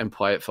buy it and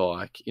play it for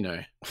like, you know,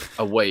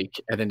 a week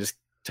and then just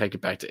take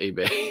it back to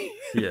eBay.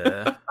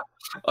 Yeah.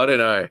 I don't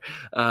know.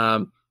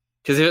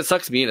 Because if it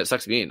sucks me in, it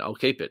sucks me in. I'll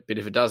keep it. But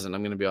if it doesn't,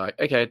 I'm going to be like,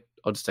 okay,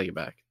 I'll just take it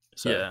back.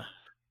 So, yeah.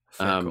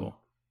 Fair cool.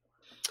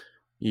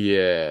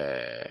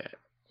 Yeah.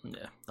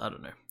 Yeah. I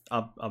don't know.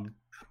 I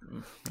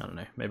don't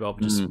know. Maybe I'll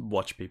just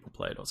watch people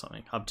play it or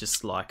something. I'm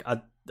just like,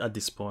 at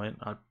this point,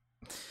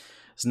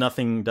 there's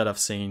nothing that I've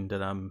seen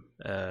that I'm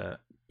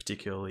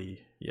particularly,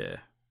 yeah,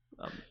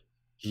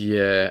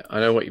 I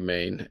know what you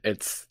mean.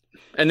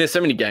 And there's so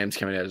many games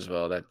coming out as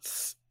well.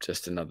 That's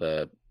just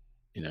another,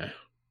 you know.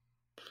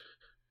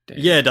 Damn.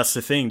 Yeah, that's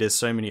the thing. There's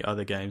so many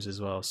other games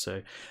as well.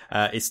 So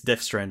it's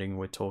Death Stranding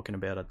we're talking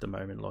about at the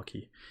moment,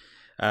 Lockie.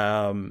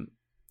 I mean,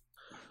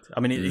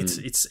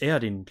 it's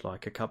out in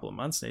like a couple of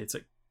months now.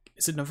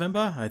 Is it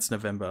November? It's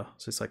November,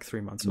 so it's like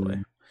 3 months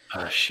away.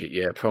 Oh shit!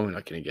 Yeah, probably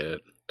not going to get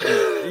it.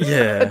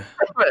 Yeah,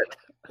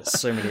 there's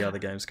so many other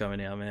games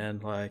coming out, man.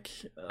 Like,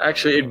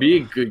 actually, it'd be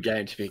a good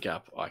game to pick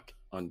up, like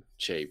on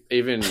cheap,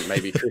 even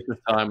maybe Christmas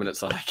time when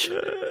it's like.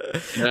 You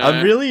know,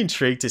 I'm really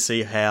intrigued to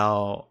see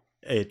how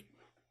it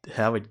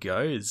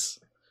goes.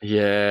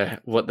 Yeah,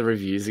 what the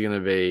reviews are going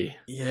to be.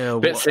 Yeah,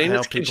 but seeing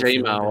as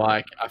Kojima,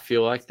 like, I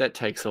feel like that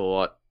takes a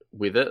lot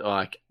with it.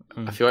 Like,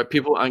 I feel like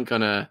people aren't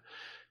gonna.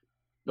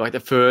 Like,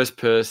 the first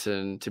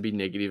person to be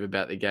negative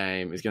about the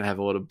game is going to have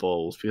a lot of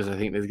balls because I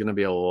think there's going to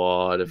be a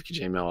lot of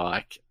Kojima,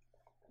 like,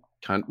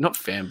 not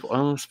fanboy.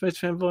 Oh, I suppose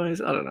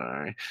fanboys. I don't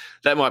know.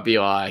 That might be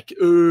like,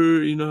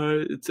 oh, you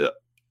know, it's a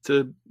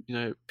you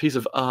piece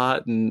of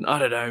art, and I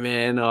don't know,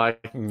 man.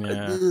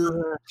 Yeah.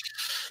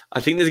 I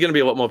think there's going to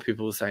be a lot more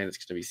people saying it's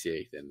going to be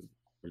sick than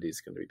it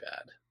is going to be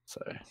bad.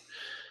 So,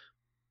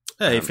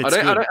 hey, if it's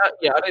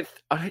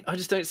I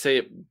just don't see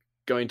it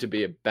going to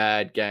be a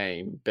bad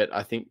game, but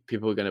I think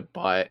people are going to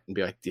buy it and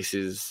be like, "This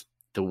is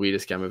the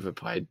weirdest game I've ever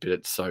played, but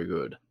it's so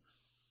good."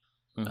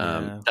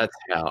 That's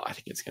how I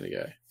think it's going to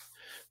go.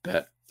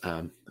 But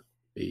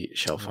we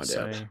shall find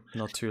out.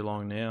 Not too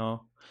long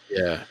now.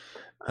 Yeah.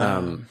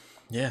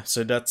 Yeah,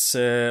 so that's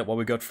what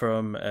we got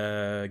from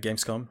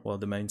Gamescom. Well,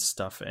 the main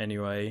stuff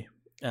anyway.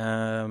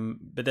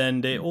 But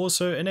then they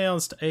also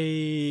announced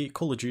a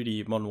Call of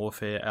Duty Modern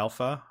Warfare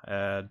Alpha,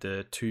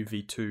 the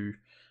 2v2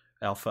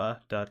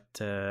 Alpha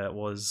that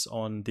was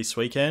on this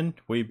weekend.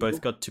 We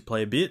both got to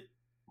play a bit.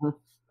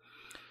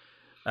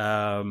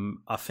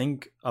 I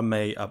think I'm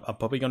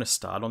probably going to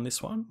start on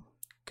this one.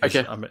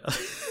 Okay.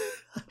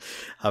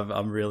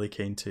 I'm really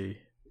keen to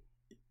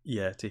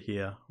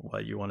hear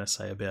what you want to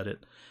say about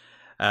it.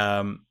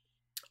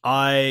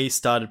 I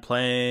started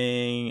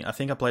playing. I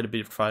think I played a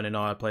bit Friday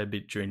night. I played a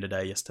bit during the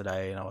day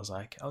yesterday, and I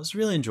was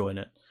really enjoying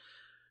it.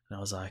 And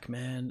I was like,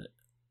 man,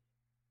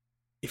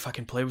 if I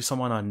can play with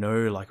someone I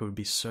know, like, it would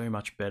be so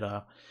much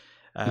better.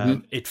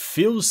 It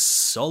feels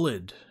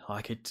solid.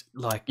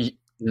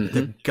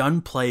 The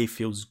gunplay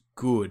feels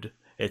good.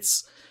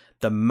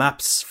 The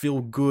maps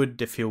feel good.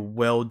 They feel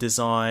well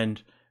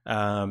designed.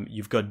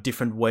 You've got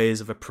different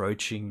ways of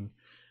approaching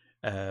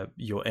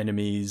your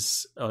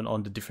enemies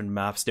on the different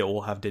maps. They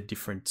all have their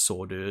different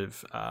sort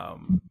of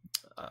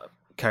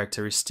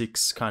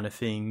characteristics, kind of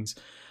things.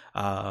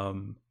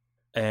 And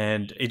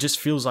it just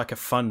feels like a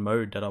fun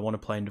mode that I want to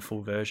play in the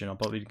full version. I'm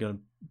probably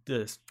going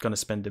to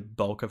spend the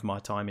bulk of my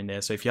time in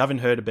there. So if you haven't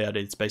heard about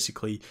it, it's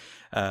basically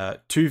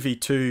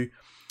 2v2.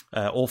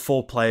 All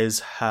 4 players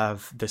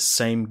have the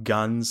same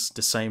guns,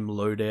 the same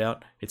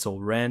loadout. It's all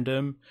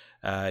random.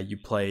 You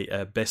play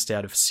best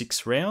out of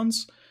 6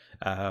 rounds.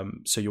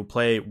 So you'll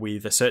play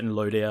with a certain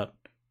loadout,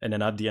 and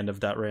then at the end of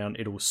that round,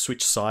 it'll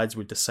switch sides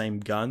with the same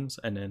guns,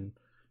 and then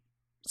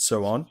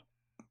so on.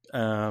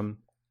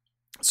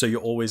 So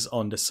you're always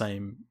on the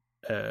same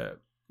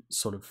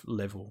sort of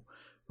level,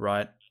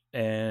 right?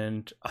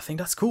 And I think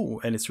that's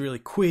cool, and it's really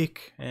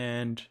quick,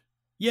 and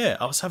yeah,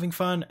 I was having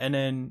fun, and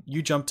then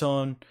you jumped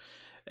on,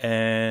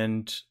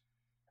 and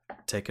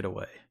take it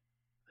away.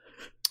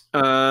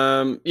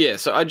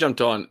 So I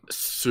jumped on,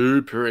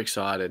 super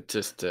excited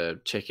just to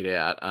check it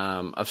out.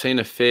 I've seen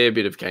a fair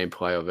bit of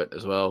gameplay of it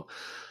as well.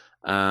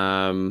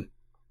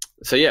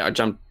 So yeah, I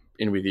jumped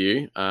in with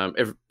you.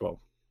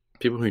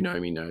 People who know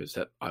me knows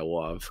that I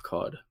love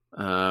COD.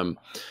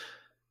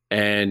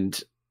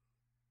 And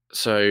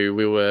so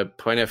we were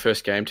playing our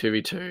first game,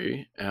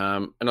 2v2,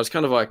 and I was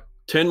kind of like,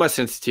 turned my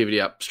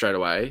sensitivity up straight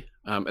away,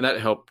 and that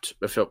helped.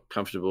 I felt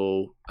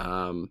comfortable.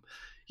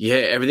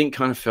 Everything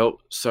kind of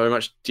felt so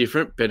much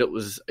different, but it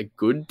was a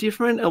good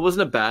different. It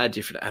wasn't a bad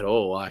different at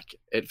all. Like,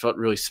 it felt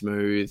really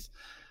smooth,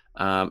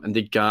 and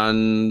the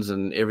guns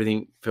and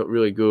everything felt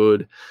really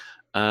good.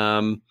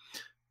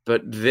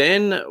 But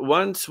then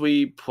once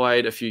we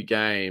played a few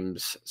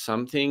games,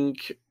 something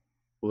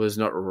was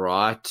not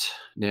right.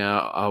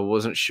 Now, I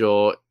wasn't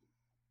sure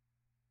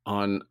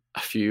on a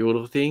few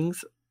little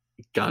things.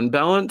 Gun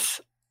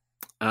balance.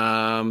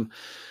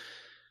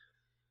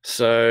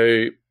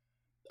 So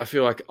I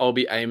feel like I'll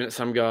be aiming at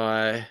some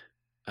guy,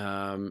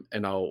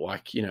 and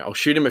I'll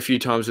shoot him a few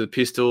times with a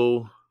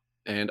pistol,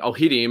 and I'll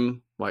hit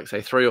him like,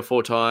 say, 3 or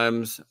 4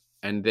 times,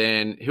 and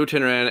then he'll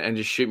turn around and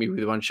just shoot me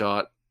with one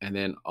shot, and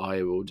then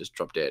I will just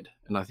drop dead.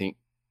 And I think,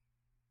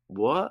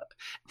 what?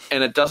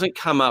 And it doesn't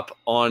come up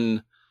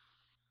on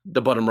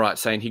the bottom right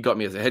saying he got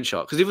me as a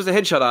headshot, because if it was a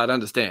headshot, I'd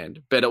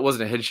understand, but it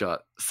wasn't a headshot.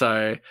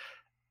 So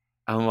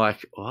I'm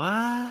like, what?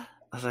 I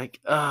was like,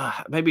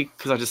 maybe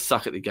because I just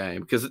suck at the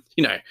game, because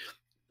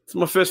it's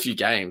my first few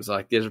games.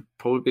 Like, there's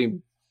probably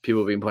been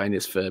people have been playing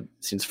this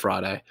since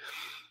Friday.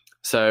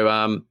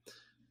 So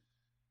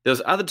there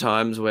was other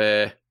times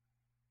where,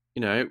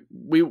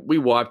 we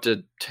wiped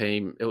a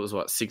team. It was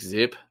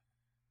 6-0.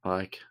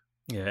 Like,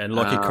 yeah, and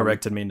Lockie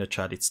corrected me in the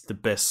chat. It's the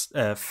best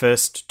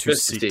first to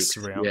 6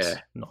 rounds.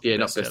 Yeah,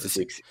 not best to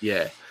 6.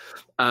 Yeah,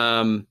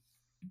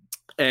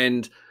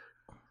 and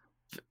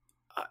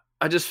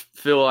I just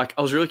feel like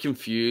I was really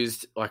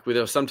confused. Like,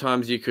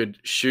 sometimes you could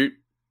shoot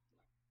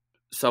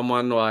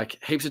someone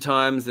like heaps of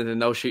times, and then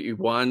they'll shoot you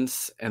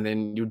once, and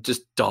then you'll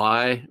just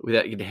die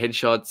without getting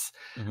headshots.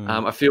 Mm-hmm.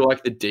 I feel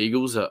like the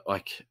Deagles are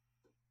like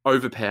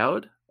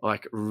overpowered,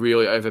 like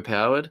really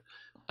overpowered.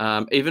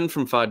 Even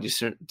from far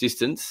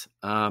distance.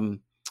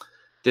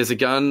 There's a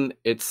gun.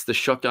 It's the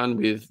shotgun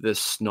with the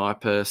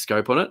sniper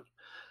scope on it,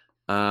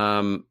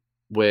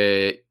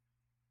 where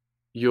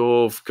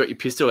you've got your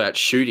pistol out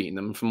shooting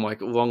them from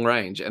like long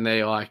range, and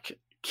they like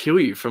kill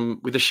you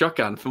with a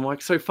shotgun from like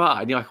so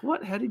far, and you're like,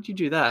 what? How did you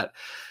do that?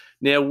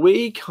 Now,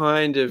 we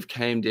kind of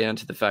came down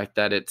to the fact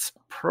that it's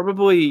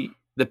probably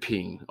the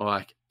ping,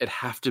 like it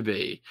have to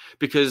be,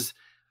 because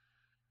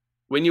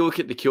when you look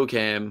at the kill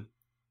cam,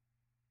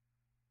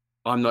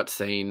 I'm not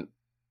seeing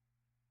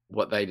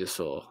what they just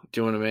saw.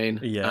 Do you know what I mean?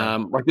 Yeah.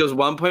 Like there was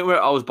one point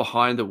where I was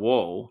behind the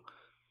wall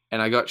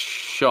and I got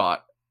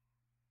shot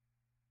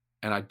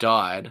and I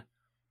died.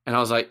 And I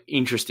was like,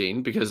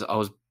 interesting, because I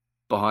was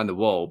behind the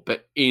wall.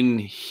 But in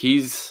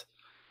his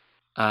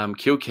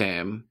kill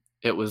cam,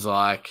 it was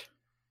like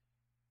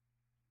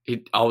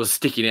I was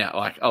sticking out.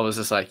 Like I was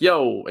just like,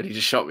 yo, and he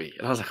just shot me.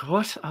 And I was like,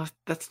 what?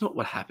 That's not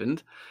what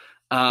happened.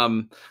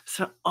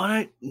 So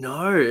I don't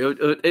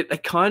know.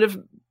 It kind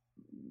of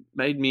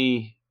made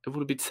me a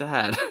little bit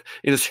sad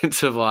in a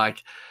sense of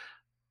like,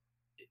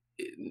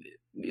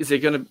 is there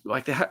going to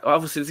like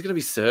obviously there's going to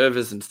be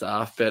servers and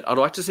stuff, but I'd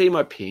like to see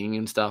my ping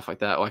and stuff like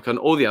that, like on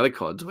all the other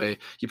CODs where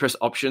you press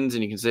options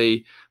and you can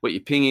see what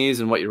your ping is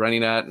and what you're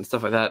running at and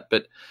stuff like that.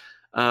 But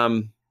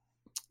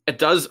it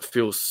does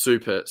feel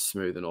super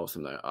smooth and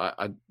awesome though.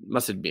 I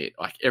must admit,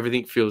 like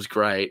everything feels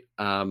great.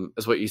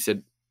 As what you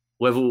said,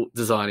 level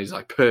design is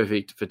like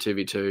perfect for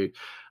 2v2.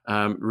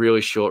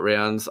 Really short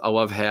rounds. I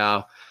love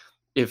how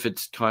if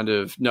it's kind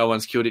of no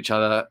one's killed each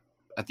other,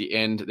 at the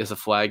end there's a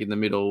flag in the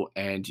middle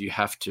and you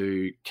have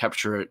to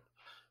capture it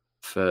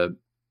for,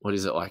 what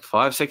is it, like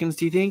 5 seconds,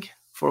 do you think?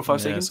 4 or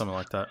 5 seconds? Something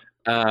like that.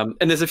 And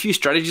there's a few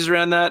strategies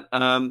around that.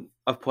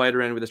 I've played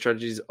around with the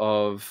strategies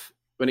of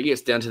when it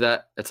gets down to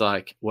that, it's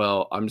like,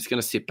 well, I'm just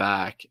going to sit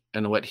back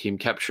and let him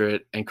capture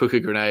it and cook a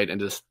grenade and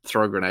just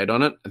throw a grenade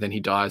on it, and then he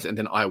dies and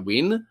then I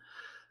win.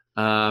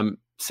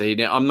 See,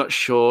 now I'm not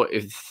sure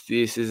if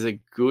this is a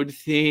good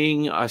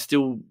thing. I've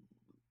still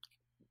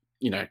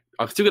got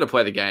to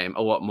play the game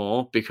a lot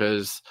more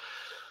because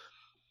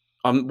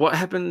what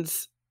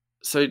happens?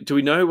 So do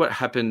we know what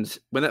happens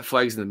when that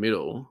flag's in the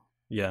middle?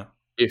 Yeah.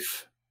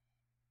 If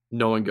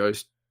no one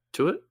goes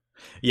to it?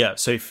 Yeah,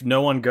 so if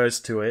no one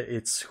goes to it,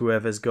 it's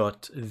whoever's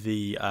got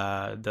the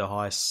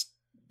highest,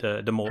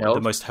 the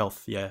most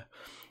health, yeah.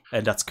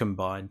 And that's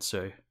combined,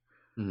 so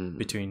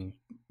between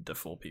the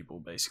 4 people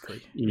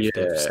basically, if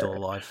they're still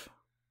alive.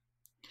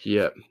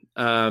 Yeah.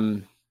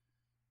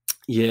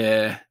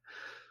 Yeah.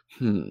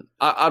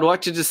 I'd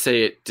like to just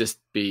see it just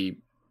be,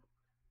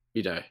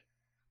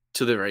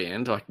 to the very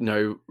end, like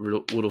no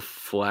little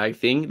flag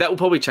thing. That will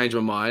probably change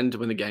my mind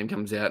when the game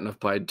comes out and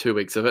I've played 2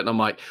 weeks of it and I'm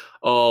like,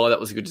 oh, that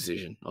was a good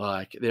decision.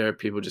 Like there are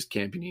people just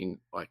camping in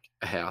like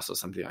a house or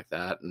something like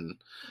that. And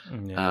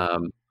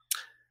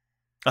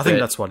I think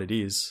that's what it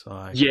is.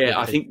 I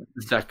think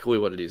exactly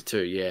what it is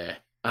too. Yeah.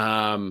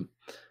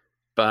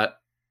 But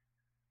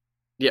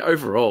yeah,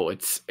 overall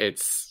it's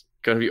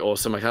going to be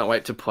awesome. I can't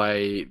wait to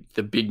play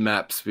the big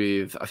maps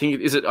with, I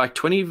think, is it like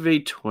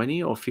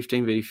 20v20 or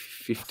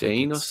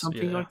 15v15 or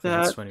something like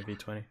that? It's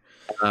 20v20.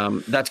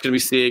 That's going to be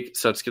sick.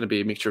 So it's going to be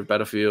a mixture of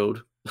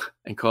Battlefield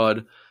and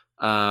COD.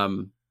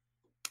 And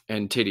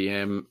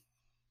TDM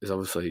is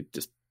obviously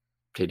just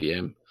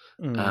TDM.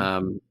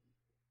 And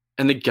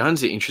the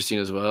guns are interesting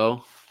as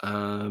well.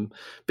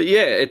 But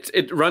yeah,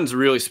 it runs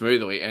really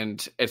smoothly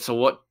and it's a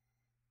lot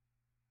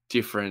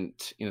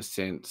different in a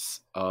sense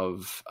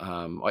of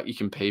like you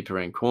can peep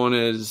around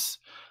corners.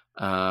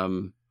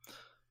 The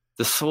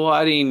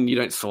sliding, you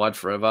don't slide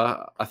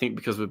forever. I think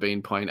because we've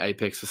been playing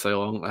Apex for so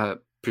long, I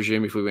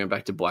presume if we went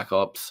back to Black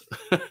Ops,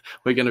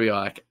 we're going to be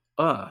like,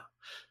 oh,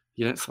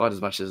 you don't slide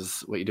as much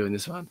as what you do in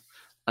this one.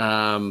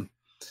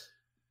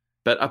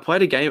 But I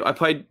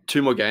played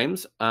 2 more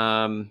games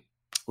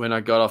when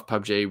I got off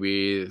PUBG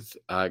with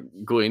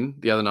Gwyn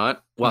the other night,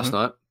 last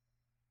night.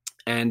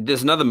 And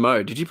there's another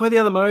mode. Did you play the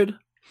other mode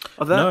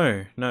of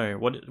that? No.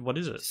 What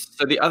is it?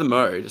 So the other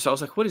mode. So I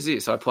was like, what is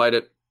this? So I played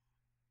it.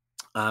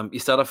 You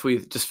start off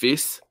with just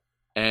fists,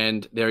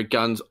 and there are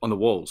guns on the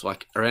walls,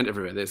 like around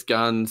everywhere. There's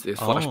guns, there's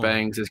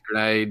flashbangs, there's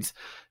grenades,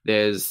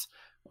 there's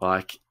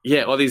like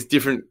all these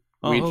different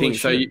weird things.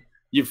 Shit.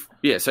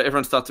 So so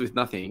everyone starts with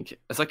nothing.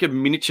 It's like a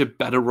miniature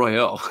battle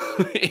royale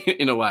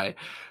in a way.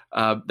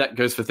 That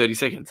goes for 30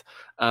 seconds.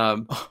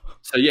 So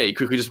you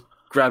quickly just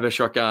grab a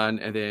shotgun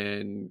and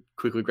then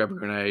quickly grab a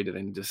grenade and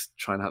then just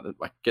try and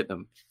get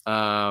them.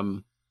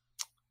 That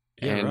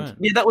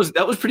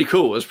was pretty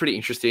cool. It was pretty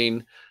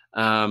interesting.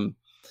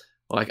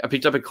 Like I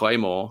picked up a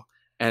Claymore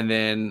and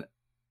then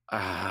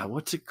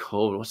what's it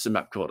called? What's the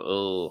map called?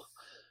 Oh,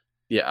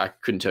 yeah, I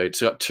couldn't tell you. It's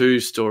got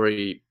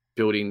 2-story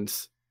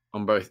buildings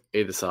on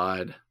either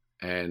side,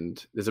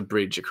 and there's a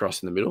bridge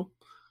across in the middle.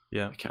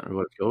 Yeah, I can't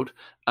remember what it's called.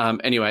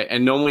 Anyway,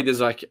 and normally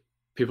there's like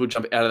people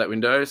jump out of that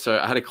window. So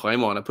I had a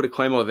Claymore and I put a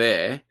Claymore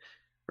there,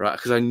 right?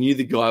 Because I knew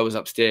the guy was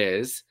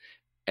upstairs,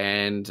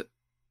 and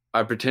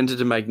I pretended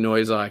to make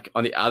noise like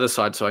on the other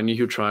side, so I knew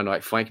he would try and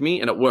like flank me,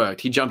 and it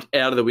worked. He jumped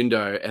out of the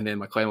window, and then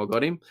my Claymore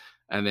got him,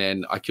 and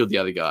then I killed the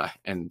other guy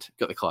and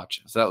got the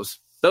clutch. So that was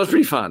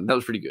pretty fun. That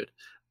was pretty good.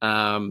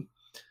 That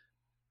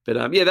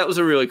was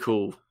a really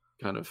cool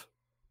kind of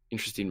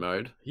interesting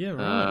mode. Yeah,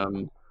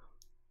 right.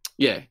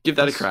 Give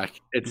that a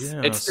crack.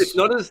 It's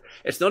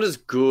not as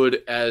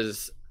good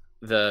as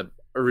the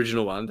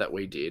original one that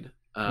we did.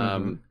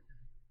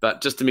 But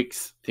just to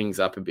mix things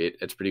up a bit,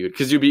 it's pretty good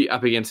because you'll be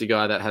up against a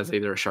guy that has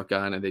either a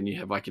shotgun and then you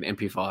have like an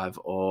MP5,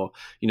 or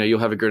you'll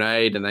have a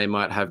grenade and they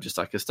might have just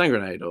like a stun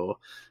grenade, or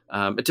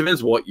it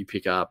depends what you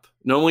pick up.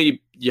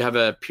 Normally you have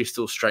a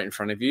pistol straight in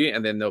front of you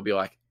and then there'll be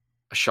like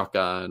a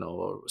shotgun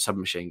or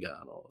submachine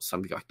gun or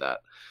something like that.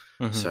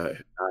 Mm-hmm. So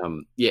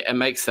it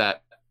makes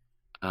that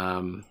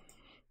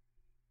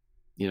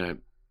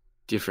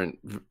different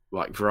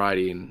like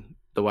variety in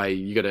the way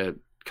you got to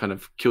kind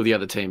of kill the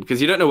other team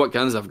because you don't know what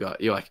guns I've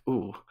got. You're like,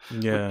 ooh,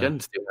 what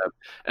guns do I have?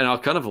 And I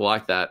kind of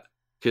like that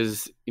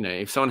because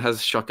if someone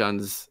has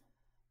shotguns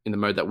in the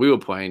mode that we were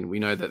playing, we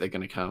know that they're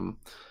going to come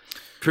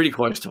pretty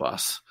close to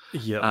us.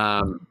 Yeah.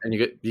 And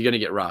you're going to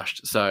get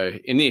rushed. So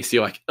in this,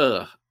 you're like,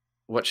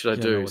 what should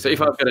I do? So if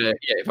I've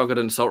got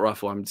an assault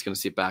rifle, I'm just going to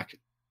sit back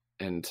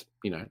and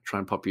try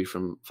and pop you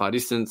from far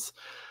distance.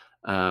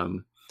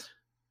 Overall,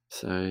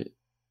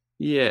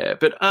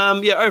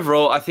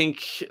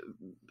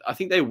 I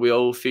think they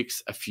will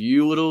fix a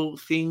few little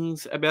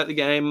things about the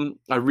game.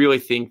 I really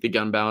think the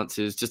gun balance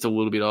is just a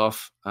little bit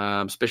off,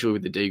 especially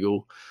with the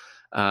Deagle.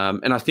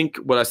 And I think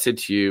what I said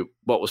to you,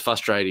 what was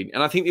frustrating,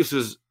 and I think this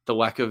was the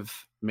lack of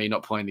me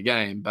not playing the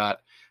game, but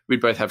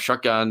we'd both have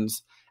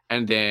shotguns.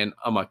 And then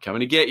I'm like,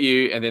 coming to get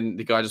you. And then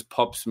the guy just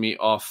pops me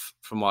off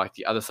from like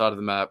the other side of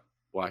the map,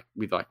 like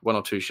with like 1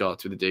 or 2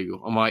 shots with the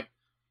Deagle. I'm like,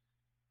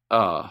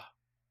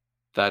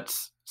 that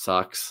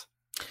sucks.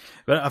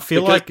 But I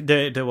feel like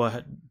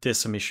there's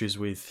some issues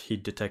with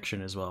hit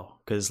detection as well.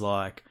 Because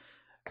like,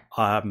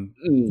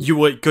 you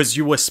were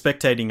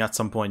spectating at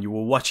some point. You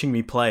were watching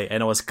me play,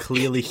 and I was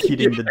clearly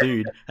hitting the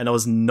dude, and I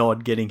was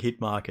not getting hit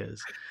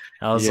markers.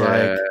 I was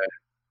like,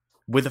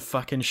 with a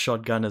fucking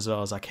shotgun as well.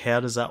 I was like,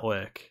 how does that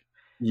work?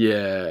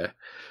 Yeah.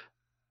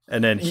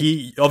 And then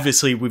he,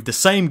 obviously, with the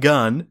same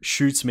gun,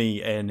 shoots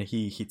me and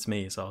he hits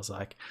me. So I was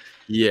like,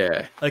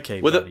 yeah.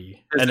 Okay, well,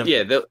 buddy.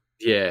 There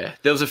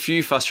was a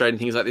few frustrating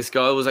things. Like this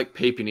guy was like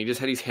peeping. He just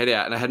had his head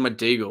out and I had my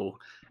Deagle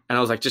and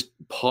I was like just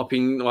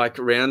popping like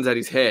rounds at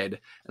his head.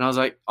 And I was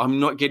like, I'm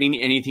not getting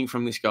anything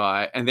from this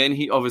guy. And then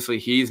he obviously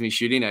hears me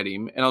shooting at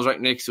him and I was right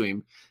next to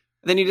him.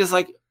 And then he just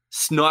like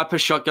sniper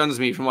shotguns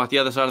me from like the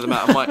other side of the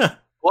map. I'm like,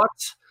 what?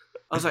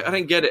 I was like, I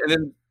don't get it. And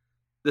then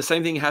the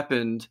same thing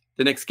happened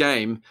the next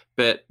game,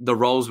 but the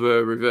roles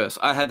were reversed.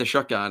 I had the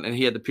shotgun and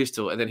he had the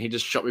pistol, and then he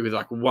just shot me with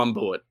like 1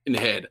 bullet in the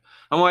head.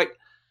 I'm like,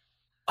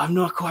 I'm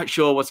not quite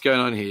sure what's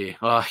going on here.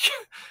 Like,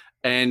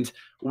 and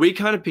we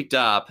kind of picked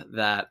up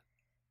that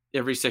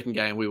every second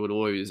game we would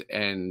lose,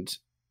 and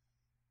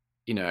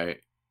that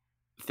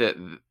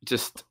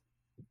just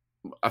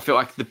I felt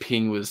like the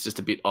ping was just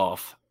a bit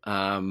off.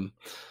 Even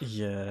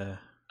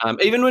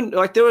when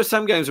like there were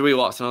some games where we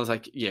lost, and I was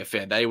like, yeah,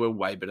 fair. They were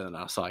way better than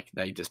us. Like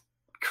they just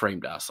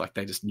creamed us. Like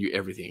they just knew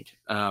everything.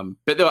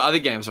 But there were other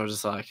games where I was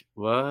just like,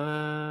 what?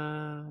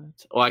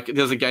 Like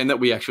there was a game that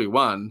we actually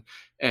won,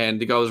 and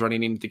the guy was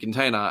running into the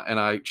container, and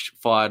I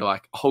fired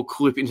like a whole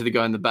clip into the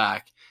guy in the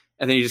back,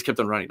 and then he just kept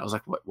on running. I was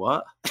like,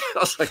 what? I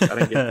was like, I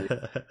don't get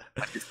it.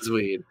 Like, this is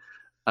weird.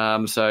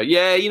 So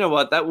yeah, you know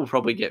what? That will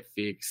probably get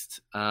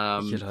fixed.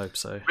 You'd hope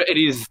so. But it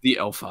is the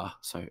alpha,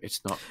 so it's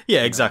not.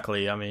 Yeah,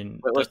 exactly. I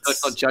mean,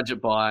 let's not judge it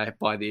by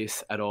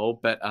this at all.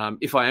 But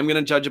if I am going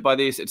to judge it by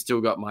this, it's still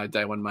got my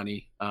day one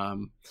money.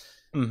 I'm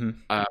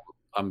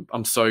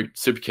so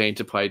super keen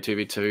to play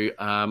 2v2.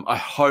 I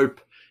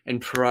hope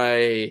and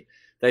pray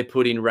they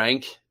put in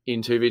rank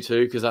in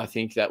 2v2 because I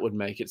think that would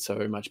make it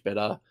so much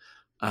better.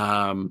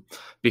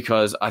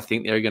 Because I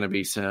think there are going to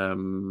be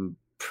some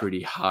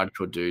pretty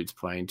hardcore dudes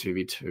playing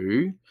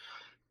 2v2.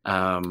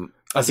 I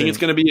think it's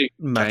going to be a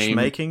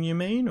matchmaking, you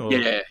mean? Or?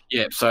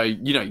 Yeah. So,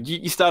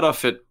 you start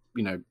off at,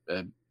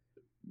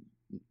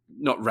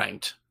 not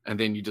ranked, and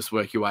then you just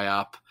work your way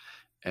up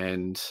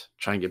and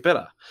try and get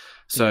better.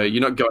 So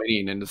you're not going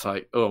in and it's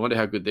like, oh, I wonder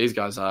how good these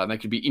guys are. And they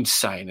could be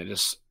insane and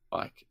just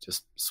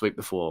sweep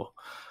the floor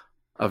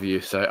of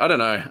you. So I don't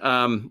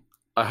know.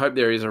 I hope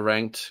there is a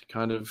ranked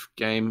kind of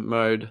game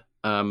mode.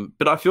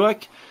 But I feel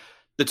like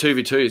the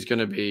 2v2 is going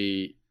to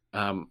be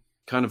kind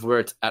of where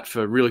it's at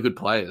for really good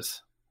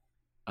players.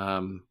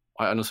 I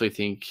honestly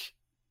think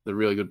the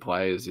really good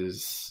players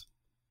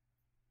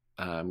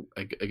are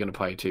going to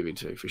play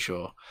 2v2 for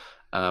sure.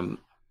 I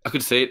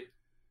could see it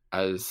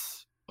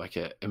as like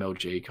a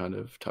MLG kind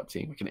of type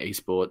thing, like an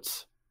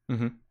esports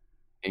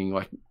thing,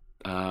 like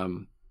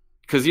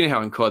because you know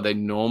how in COD they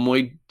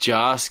normally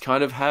just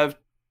kind of have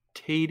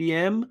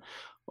TDM,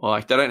 or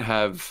like they don't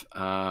have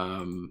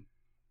I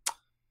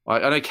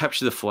know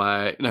capture the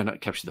flag. No,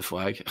 not capture the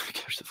flag.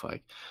 Capture the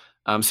flag.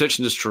 Search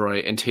and destroy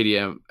and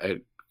TDM are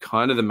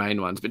kind of the main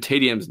ones, but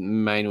TDM's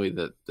mainly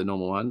the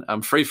normal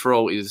one. Free for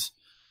all is,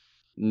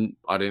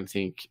 I don't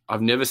think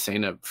I've never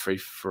seen a free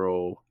for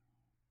all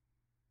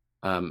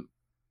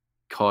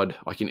COD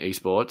like in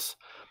esports,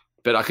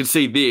 but I could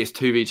see this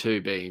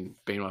 2v2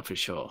 being one for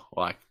sure.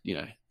 Like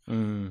yeah.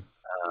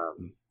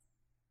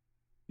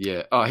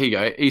 Oh, here you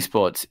go.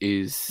 Esports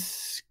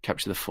is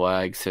capture the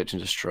flag, search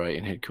and destroy,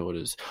 and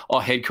headquarters. Oh,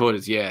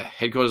 headquarters, yeah.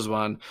 Headquarters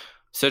one,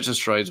 search and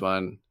destroy is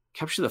one.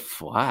 Capture the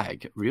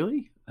flag,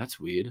 really? That's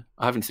weird.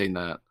 I haven't seen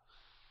that.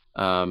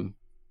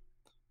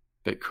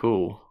 But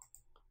cool.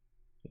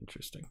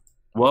 Interesting.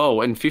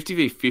 Whoa, and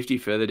 50v50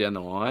 further down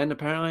the line,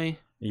 apparently.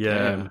 Yeah,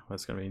 Damn.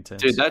 that's gonna be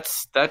intense, dude.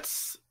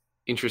 That's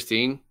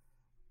interesting,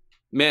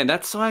 man.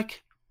 That's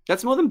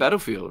more than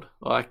Battlefield.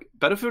 Like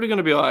Battlefield are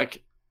gonna be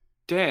like,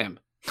 damn,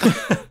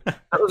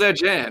 that was our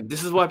jam.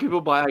 This is why people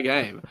buy our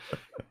game.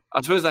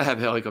 I suppose they have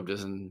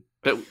helicopters,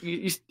 but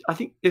I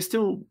think there's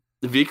still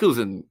the vehicles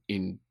in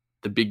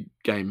the big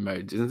game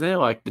modes, isn't there?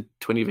 Like the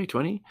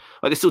 20v20,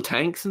 like there's still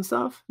tanks and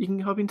stuff you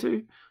can hop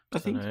into. I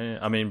think.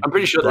 I mean, I'm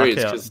pretty sure Blackout,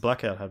 there is.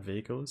 Blackout had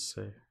vehicles,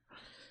 so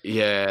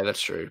yeah, that's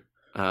true.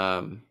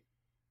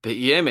 But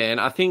yeah, man,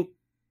 I think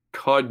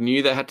COD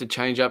knew they had to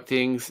change up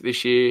things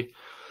this year.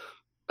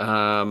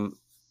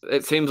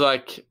 It seems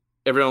like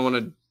everyone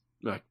wanted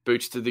like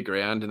boots to the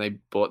ground, and they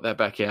bought that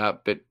back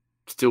out. But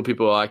still,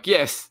 people are like,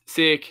 "Yes,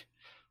 sick.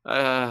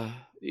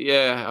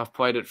 Yeah, I've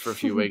played it for a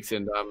few weeks,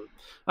 and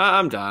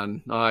I'm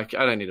done. Like,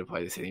 I don't need to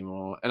play this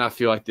anymore." And I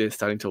feel like they're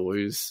starting to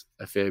lose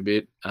a fair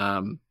bit.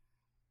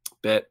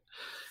 But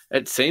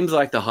it seems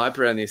like the hype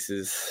around this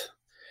is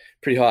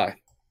pretty high.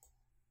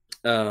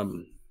 Yeah.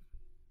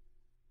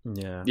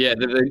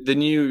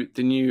 The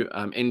new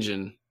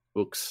engine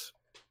looks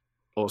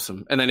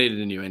awesome, and they needed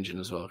a new engine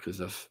as well because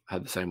they've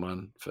had the same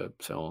one for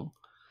so long.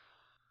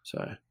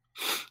 So,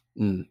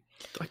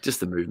 like just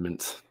the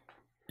movements.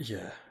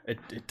 Yeah,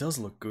 it does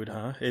look good,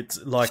 huh?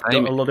 It's like a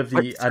lot of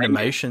the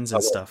animations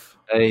and stuff.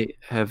 They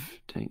have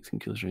tanks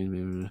and kill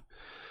streams.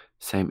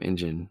 Same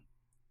engine.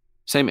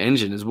 Same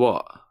engine as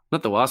what?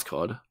 Not the last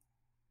COD.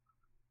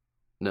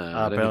 No,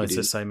 apparently it's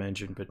the same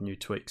engine but new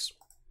tweaks.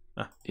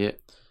 Yeah.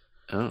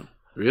 Oh,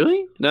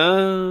 really?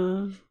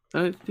 No, I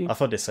don't think. I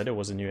thought they said it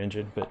was a new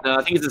engine, but no,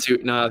 I think it's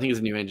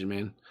a new engine,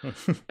 man. And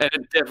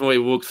it definitely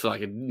looks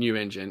like a new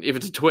engine. If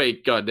it's a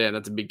tweak, goddamn,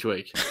 that's a big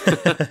tweak.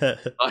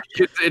 Like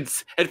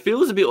it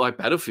feels a bit like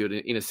Battlefield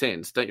in a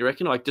sense, don't you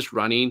reckon? Like just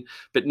running,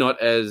 but not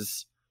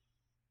as.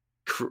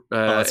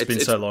 It's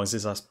been so long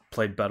since I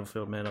played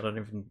Battlefield, man. I don't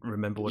even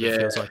remember what it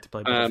feels like to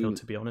play Battlefield,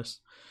 to be honest.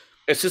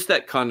 It's just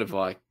that kind of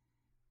like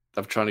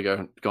I'm trying to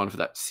go on for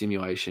that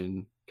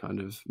simulation kind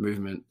of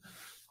movement.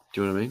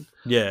 Do you know what I mean?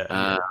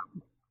 Yeah.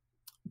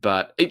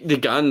 But the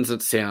guns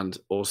that sound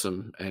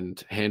awesome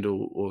and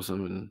handle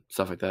awesome and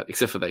stuff like that,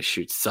 except for they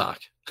shoot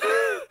suck.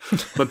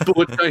 But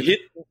bullets don't hit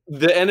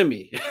the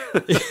enemy.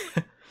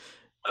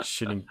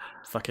 Shooting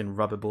fucking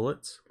rubber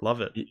bullets.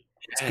 Love it.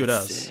 It's good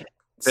as.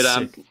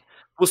 But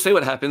we'll see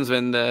what happens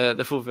when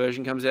the full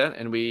version comes out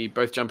and we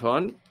both jump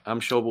on.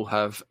 I'm sure we'll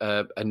have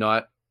a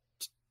night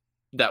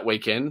that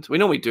weekend. We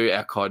normally do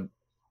our COD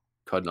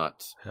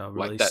nights. Our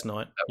release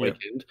night. That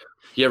weekend.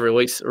 Yeah,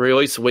 release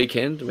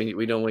weekend.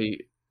 We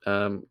normally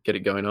get it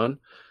going on.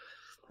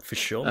 For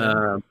sure.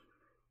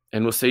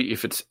 And we'll see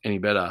if it's any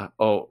better.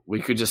 Oh,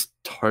 we could just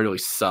totally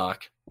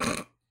suck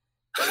and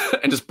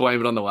just blame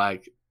it on the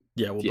lag.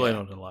 Yeah, we'll blame it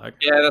on the lag.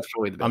 Yeah, that's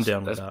probably the best. I'm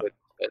down with that.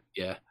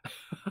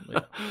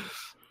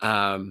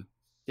 Yeah.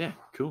 Yeah,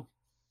 cool.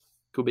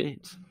 Cool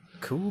beans.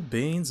 Cool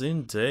beans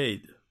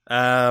indeed.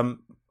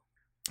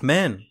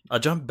 Man, I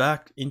jumped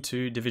back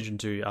into Division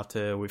 2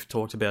 after we've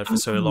talked about it for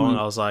so long.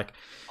 I was like,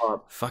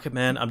 fuck it,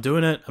 man. I'm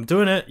doing it.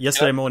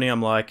 Yesterday morning,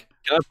 I'm like...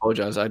 Can I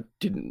apologize? I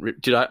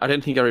didn't... Did I? I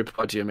don't think I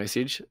replied to your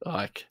message.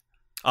 Like...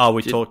 Oh,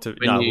 we talked to...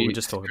 No, we were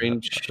just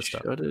talking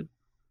about it.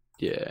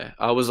 Yeah.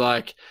 I was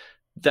like,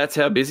 that's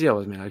how busy I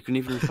was, man. I couldn't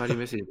even reply to your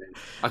message, man.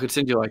 I could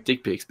send you, like,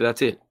 dick pics, but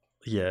that's it.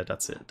 Yeah,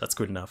 that's it. That's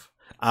good enough.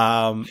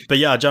 But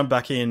yeah, I jumped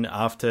back in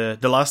after...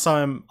 The last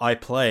time I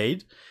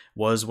played...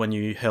 was when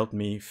you helped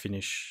me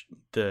finish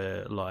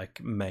the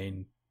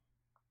main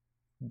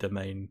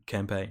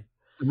campaign.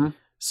 Mm-hmm.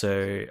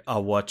 So I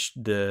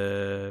watched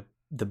the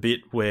bit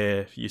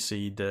where you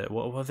see the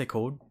what are they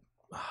called?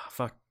 Oh,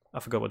 fuck,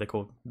 I forgot what they're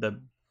called. The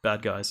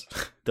bad guys,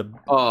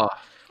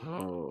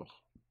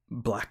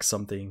 black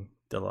something.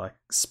 They're like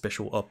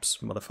special ops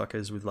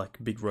motherfuckers with like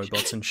big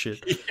robots and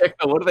shit. Yeah,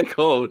 what are they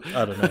called?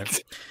 I don't know.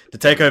 To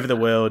take over the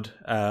world,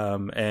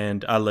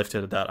 and I left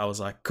it at that. I was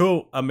like,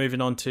 cool, I'm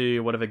moving on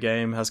to whatever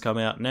game has come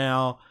out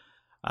now.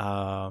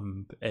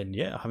 And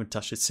yeah, I haven't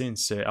touched it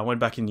since. So I went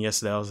back in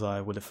yesterday. I was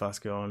like, what the fuck's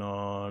going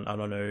on? I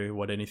don't know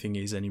what anything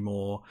is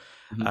anymore.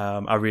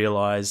 Mm-hmm. I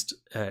realized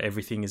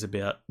everything is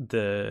about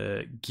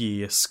the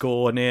gear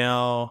score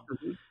now.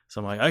 Mm-hmm. So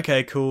I'm like,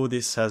 okay, cool.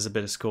 This has a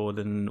better score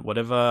than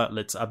whatever.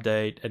 Let's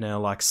update. And then I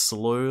like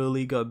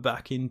slowly go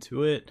back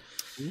into it.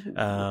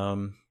 Yeah.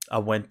 I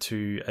went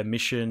to a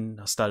mission.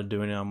 I started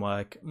doing it. I'm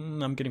like,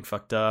 I'm getting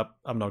fucked up.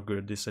 I'm not good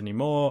at this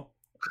anymore.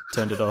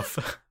 Turned it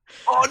off.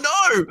 Oh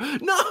no!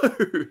 No.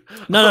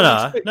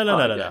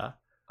 I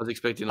was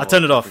expecting. I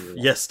turned it off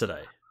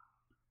yesterday,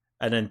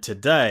 and then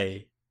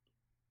today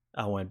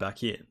I went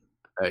back in.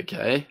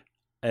 Okay.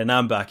 And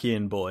I'm back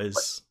in,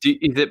 boys. Is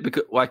it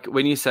because, like,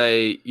 when you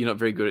say you're not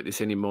very good at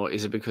this anymore,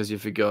 is it because you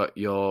forgot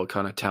your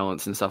kind of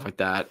talents and stuff like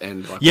that?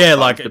 And like, exactly.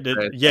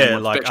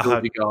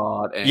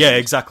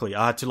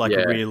 I had to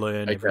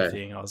relearn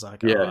everything. I was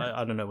like,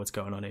 I don't know what's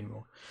going on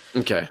anymore.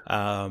 Okay.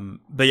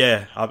 But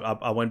yeah,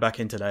 I went back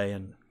in today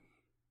and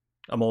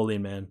I'm all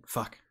in, man.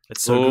 Fuck.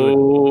 It's so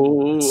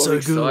good. It's so I'm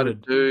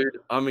excited, good.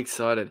 dude. I'm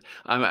excited.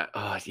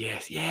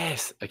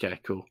 Yes. Okay,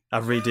 cool. I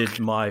redid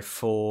my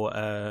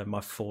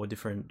four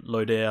different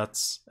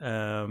loadouts,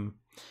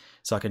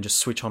 so I can just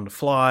switch on the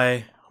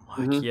fly.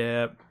 I'm like,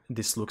 yeah,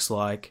 this looks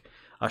like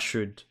I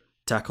should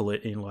tackle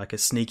it in like a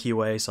sneaky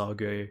way. So I'll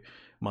go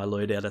my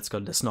loadout that's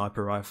got the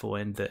sniper rifle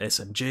and the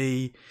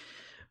SMG.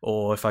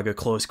 Or if I go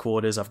close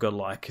quarters, I've got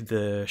like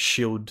the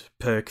shield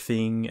perk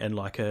thing and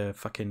like a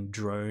fucking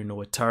drone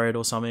or a turret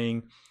or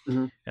something.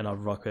 And I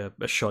rock a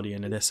shotty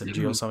and an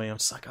SMG or something. I'm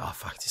just like, oh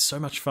fuck, this is so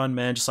much fun,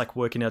 man. Just like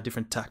working out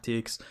different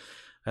tactics.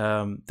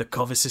 The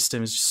cover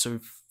system is just so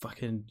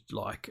fucking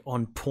like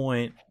on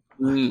point.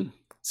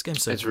 This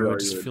game's so good. Really, it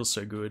just feels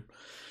so good.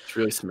 It's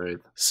really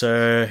smooth.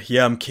 So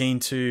yeah, I'm keen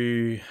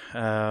to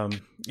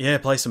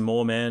play some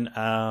more, man.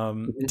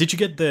 Did you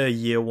get the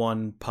year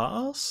one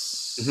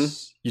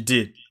pass? You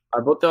did. I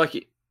bought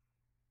the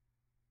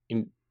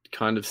in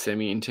kind of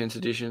semi-intense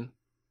edition.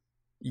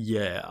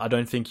 Yeah, I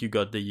don't think you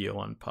got the year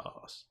one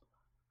pass.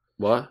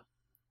 What?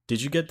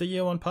 Did you get the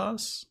year one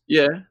pass?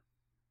 Yeah.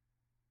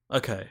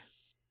 Okay.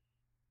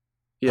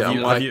 Yeah.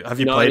 Have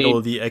you played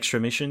all the extra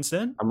missions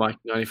then? I'm like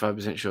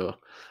 95% sure.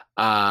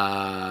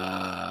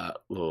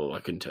 Well, I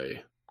couldn't tell you.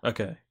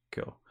 Okay,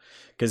 cool.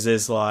 Because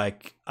there's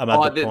like I'm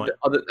at the point.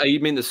 You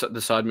mean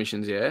the side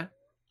missions? Yeah.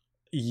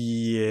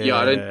 Yeah. Yeah,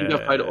 I don't think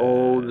I've played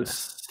all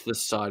the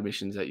side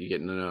missions that you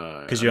get.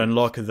 No. Because you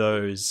unlock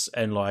those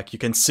and like you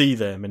can see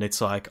them, and it's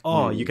like,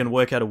 oh, you can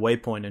work out a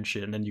waypoint and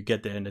shit, and then you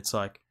get there, and it's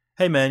like,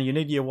 hey man, you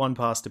need year one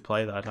pass to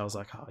play that. And I was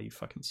like, oh, are you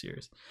fucking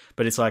serious?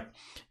 But it's like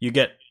you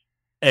get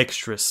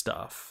extra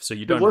stuff, so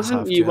you don't. It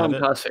wasn't year one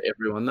pass for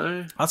everyone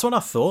though. That's what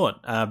I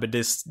thought. But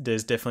there's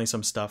definitely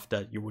some stuff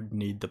that you would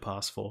need the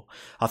pass for.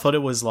 I thought it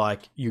was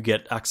like you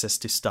get access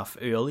to stuff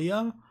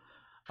earlier.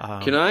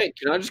 Can I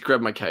just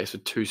grab my case for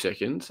 2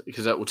 seconds,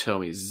 because that will tell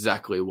me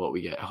exactly what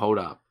we get. Hold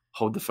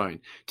the phone.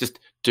 Just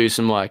do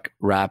some like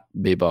rap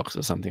beatbox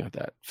or something like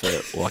that for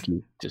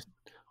Lucky. Just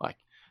like.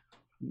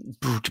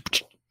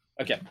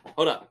 Okay,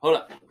 hold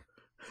up.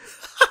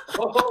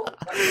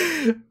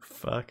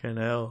 Fucking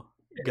hell.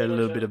 Got a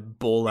little bit of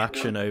ball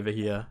action over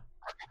here.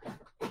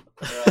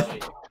 Where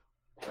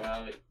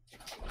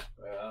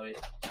are we?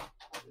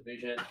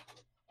 Division.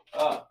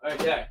 Oh,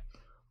 okay.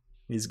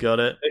 He's got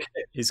it.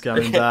 He's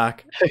coming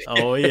back.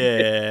 Oh,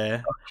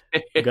 yeah.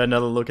 We got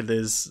another look at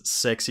his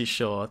sexy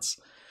shorts.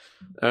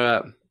 All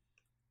right.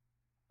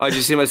 Oh, did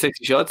you see my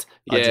sexy shorts?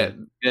 Yeah,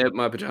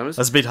 my pajamas.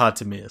 That's a bit hard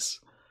to miss.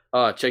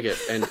 Oh, check it.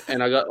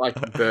 And I got like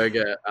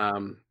burger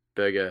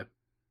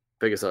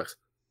socks.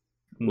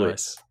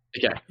 Nice.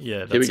 Okay.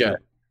 Yeah. Here we go.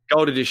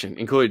 Gold edition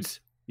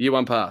includes year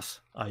one pass.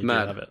 Oh, you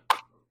have it.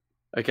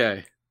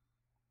 Okay.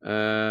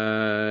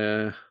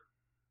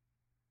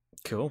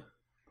 Cool.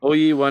 All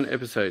year one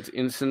episodes.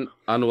 Instant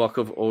unlock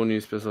of all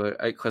new special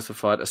 8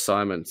 classified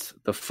assignments.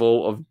 The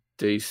fall of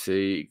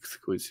DC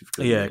exclusive.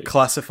 Yeah,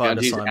 classified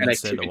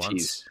assignments are the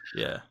ones.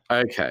 Yeah.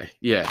 Okay.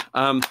 Yeah.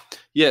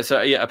 Yeah.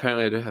 So yeah,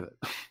 apparently I do have it.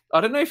 I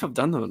don't know if I've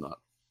done them or not.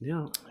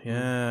 Yeah.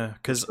 Yeah.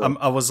 Because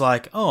I was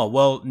like, oh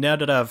well, now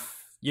that I've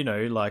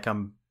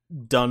I'm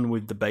done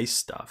with the base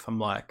stuff. I'm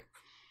like,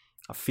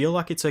 I feel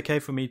like it's okay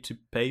for me to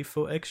pay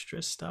for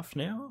extra stuff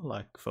now,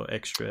 like for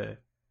extra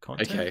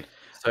content. Okay.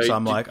 So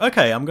I'm like,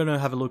 okay, I'm gonna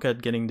have a look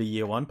at getting the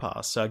year one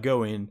pass. So I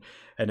go in,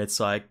 and it's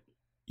like,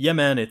 yeah,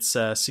 man, it's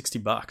 $60,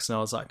 and I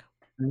was like,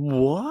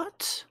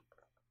 what?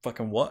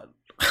 Fucking what?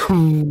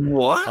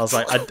 What? I was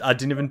like, I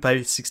didn't even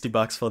pay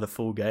 $60 for the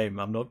full game.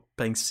 I'm not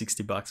paying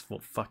 $60 for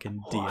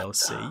fucking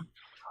DLC.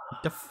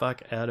 Get the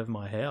fuck out of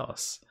my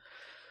house.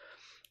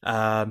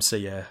 So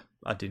yeah,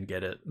 I didn't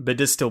get it, but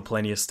there's still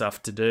plenty of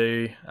stuff to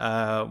do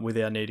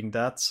without needing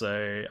that.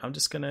 So I'm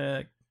just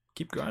gonna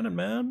keep grinding,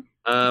 man.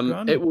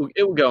 It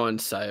will go on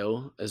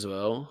sale as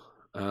well.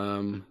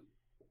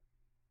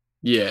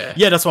 Yeah,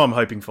 that's what I'm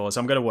hoping for.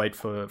 So I'm gonna wait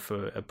for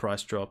a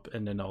price drop,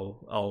 and then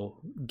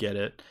I'll get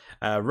it.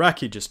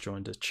 Raki just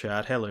joined the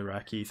chat. Hello,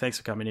 Raki. Thanks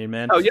for coming in,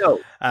 man. Oh, yo.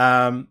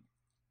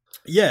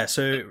 Yeah.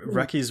 So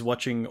Raki's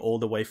watching all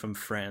the way from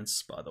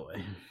France, by the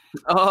way.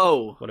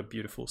 Oh, what a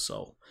beautiful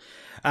soul.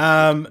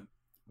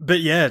 But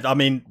yeah, I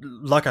mean,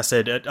 like I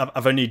said,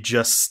 I've only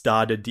just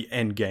started the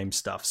end game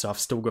stuff, so I've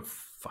still got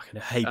fucking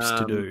heaps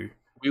to do.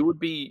 We would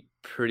be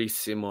pretty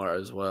similar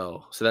as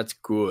well, so that's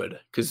good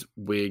because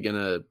we're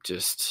gonna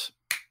just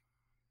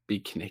be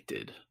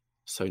connected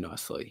so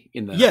nicely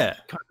in that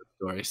kind of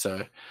story.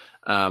 So,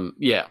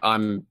 yeah,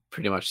 I'm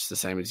pretty much the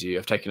same as you.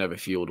 I've taken over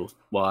few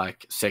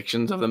like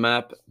sections of the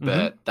map,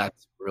 but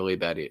that's really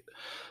about it.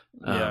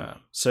 Yeah.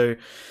 So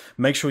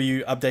make sure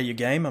you update your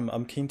game.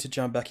 I'm keen to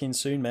jump back in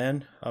soon,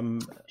 man.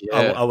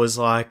 I was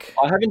like,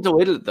 I haven't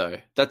deleted it though.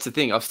 That's the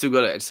thing. I've still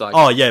got it. It's like,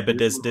 oh yeah, but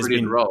there's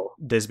been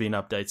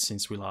updates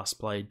since we last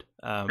played.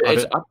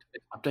 It's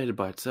updated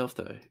by itself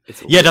though.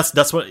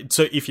 That's what.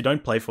 So if you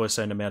don't play for a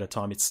certain amount of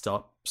time, it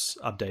stops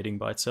updating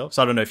by itself.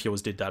 So I don't know if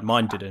yours did that.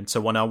 Mine didn't.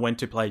 So when I went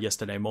to play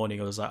yesterday morning,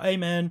 I was like, hey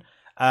man,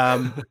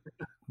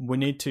 we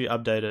need to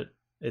update it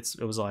It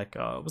was like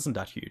it wasn't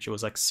that huge. It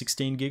was like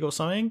 16 gig or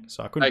something,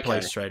 so I couldn't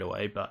play straight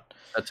away. But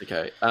that's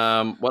okay.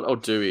 What I'll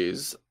do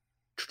is,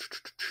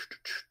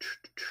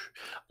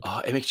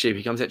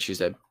 MXGP comes out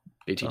Tuesday.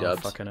 BT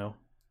dubs. Fucking hell.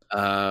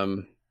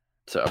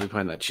 So I'll be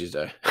playing that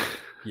Tuesday.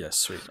 Yes,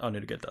 sweet. I need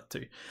to get that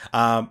too.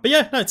 But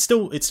yeah, no, it's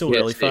still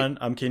really fun.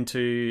 I'm keen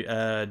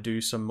to do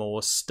some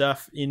more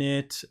stuff in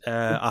it.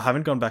 I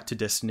haven't gone back to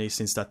Destiny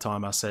since that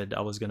time I said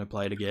I was going to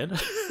play it again.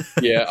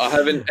 Yeah, I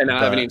haven't, and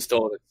I haven't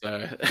installed it.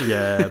 So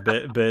yeah,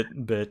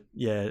 but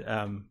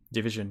yeah,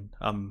 Division.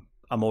 I'm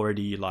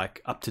already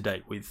like up to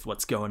date with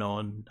what's going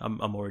on.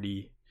 I'm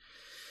already,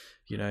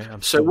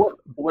 I'm. So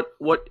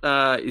what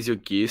is your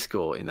gear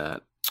score in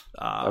that?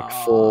 Like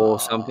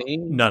 4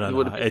 something?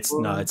 No.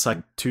 It's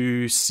like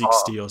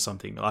 260 or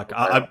something. Like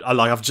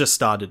I've just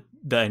started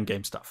the end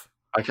game stuff.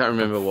 I can't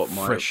remember what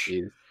mine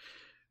is.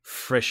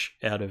 Fresh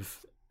out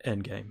of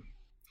end game.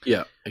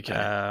 Yeah. Okay.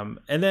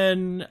 And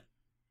then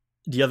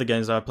the other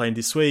games that I played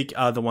this week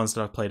are the ones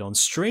that I played on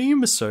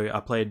stream. So I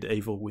played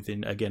Evil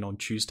Within again on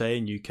Tuesday,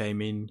 and you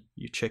came in,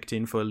 you checked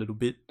in for a little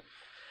bit.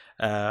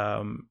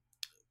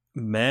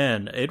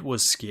 Man, it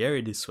was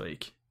scary this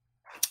week.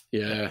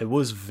 Yeah. It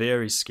was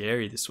very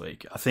scary this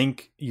week. I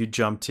think you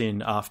jumped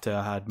in after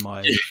I had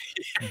my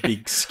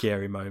big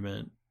scary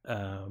moment.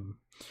 You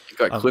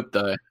got clipped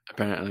though,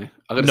 apparently.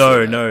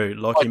 No,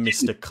 Lockie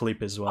missed a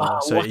clip as well.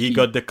 So he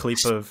got the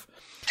clip of...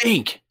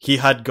 He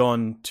had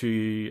gone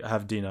to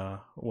have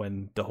dinner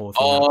when the whole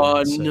thing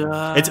happened. So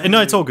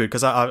no! It's all good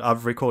because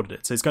I've recorded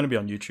it. So it's going to be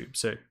on YouTube.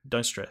 So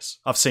don't stress.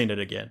 I've seen it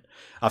again.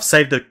 I've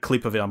saved a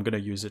clip of it. I'm going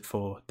to use it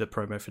for the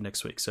promo for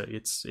next week. So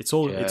it's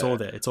all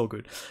there. It's all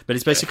good. But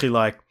it's basically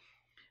like...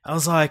 I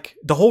was like,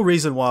 the whole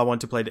reason why I want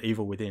to play The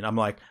Evil Within, I'm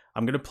like,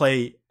 I'm going to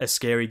play a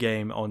scary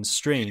game on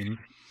stream,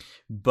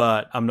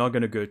 but I'm not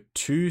going to go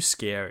too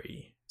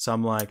scary. So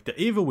I'm like,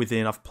 The Evil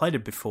Within, I've played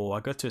it before. I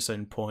got to a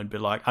certain point, but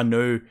like, I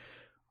know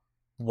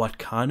what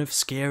kind of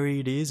scary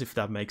it is, if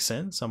that makes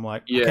sense. I'm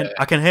like,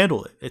 I can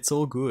handle it. It's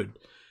all good.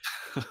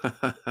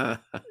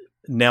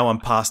 Now I'm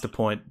past the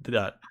point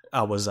that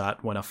I was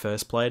at when I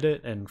first played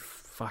it, and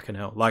fucking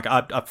hell. Like,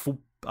 I full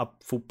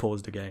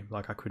paused the game.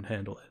 Like, I couldn't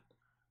handle it.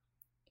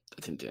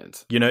 That's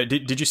intense.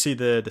 Did you see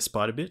the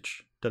spider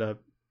bitch the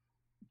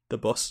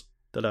boss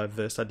that I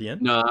versed at the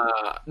end? No,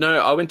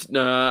 I went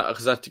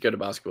because I had to go to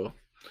basketball,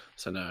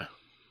 so no.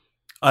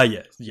 Oh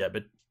yeah,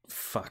 but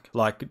fuck,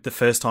 like the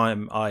first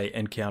time I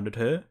encountered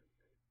her,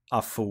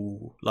 I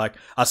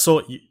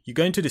saw you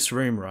go into this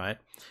room, right,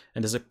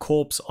 and there's a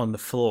corpse on the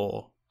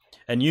floor,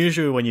 and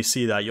usually when you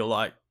see that, you're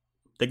like,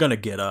 they're gonna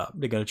get up,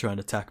 they're gonna try and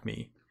attack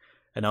me,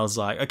 and I was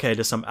like, okay,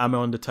 there's some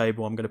ammo on the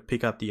table, I'm gonna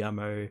pick up the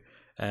ammo,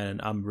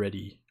 and I'm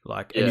ready.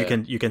 Like,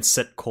 and you can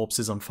set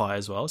corpses on fire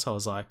as well. So I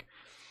was like,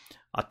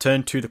 I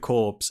turn to the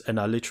corpse and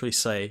I literally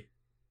say,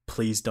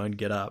 please don't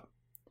get up.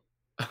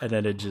 And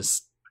then it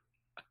just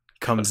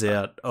comes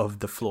out of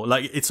the floor.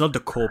 Like, it's not the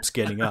corpse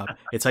getting up.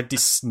 It's like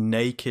this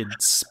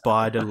naked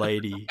spider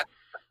lady.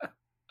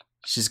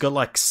 She's got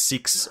like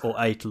 6 or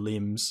 8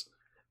 limbs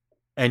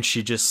and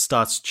she just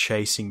starts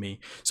chasing me.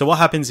 So what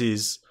happens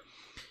is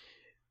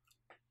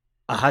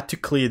I had to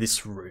clear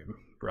this room.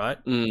 Right?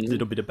 A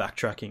little bit of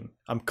backtracking.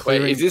 I'm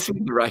clearing... Wait, is this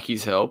with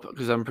Racky's help?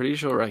 Because I'm pretty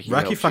sure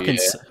Racky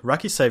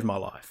Racky saved my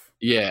life.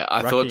 Yeah,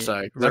 I thought so.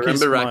 I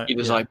remember Racky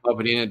just like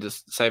popping in and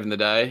just saving the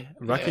day.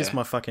 Racky's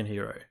my fucking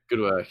hero.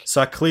 Good work.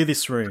 So I clear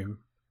this room,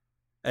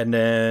 and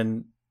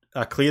then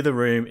I clear the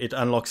room. It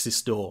unlocks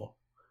this door.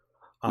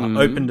 I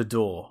open the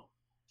door,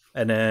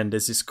 and then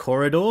there's this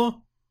corridor.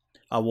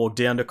 I walk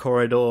down the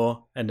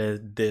corridor, and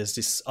then there's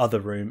this other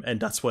room, and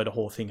that's where the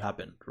whole thing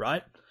happened,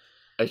 right?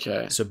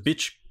 Okay. So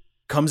bitch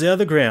comes out of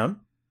the ground,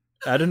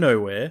 out of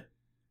nowhere,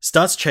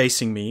 starts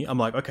chasing me. I'm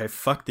like, okay,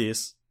 fuck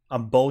this.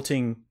 I'm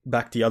bolting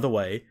back the other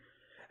way.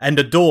 And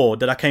the door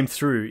that I came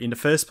through in the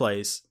first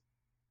place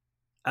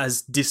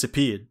has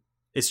disappeared.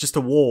 It's just a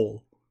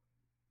wall.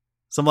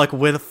 So I'm like,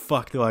 where the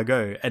fuck do I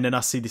go? And then I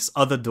see this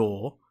other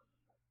door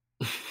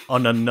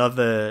on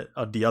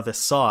the other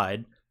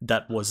side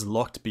that was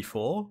locked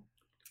before.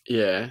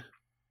 Yeah.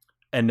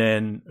 And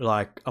then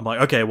like, I'm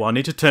like, okay, well, I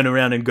need to turn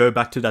around and go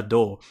back to that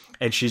door.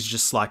 And she's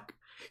just like,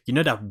 you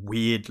know that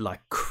weird,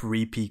 like,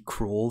 creepy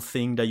crawl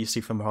thing that you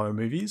see from horror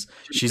movies?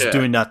 She's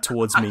doing that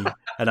towards me,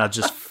 and I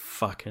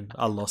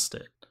lost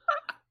it.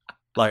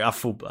 Like, I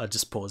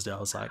just paused there. I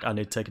was like, I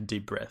need to take a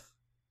deep breath.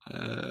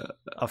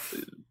 That's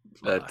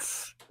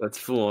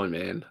full on,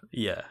 man.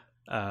 Yeah.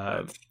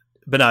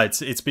 But no,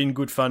 it's been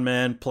good fun,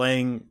 man.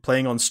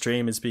 Playing on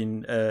stream has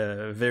been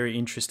a very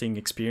interesting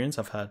experience.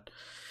 I've had,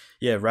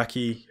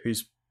 Racky,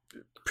 who's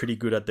pretty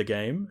good at the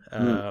game,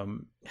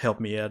 helped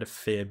me out a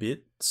fair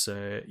bit.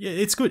 So yeah,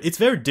 it's good. It's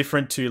very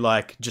different to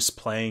like just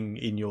playing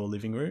in your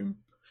living room.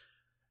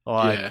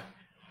 Like,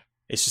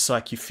 it's just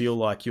like you feel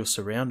like you're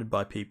surrounded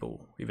by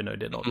people, even though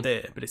they're not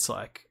there. But it's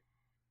like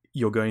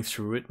you're going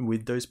through it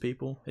with those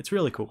people. It's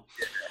really cool.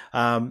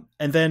 And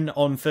then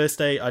on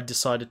Thursday, I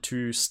decided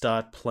to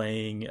start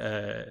playing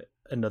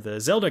another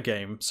Zelda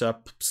game. So I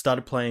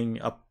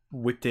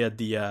whipped out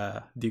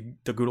the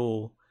good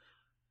old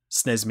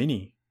SNES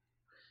Mini.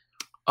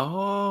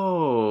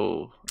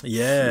 Oh,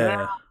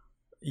 Yeah.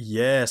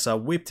 Yeah, so I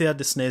whipped out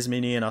the SNES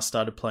Mini and I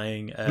started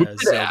playing Whip it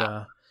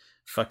Zelda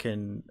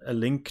fucking A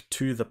Link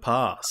to the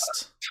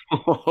Past.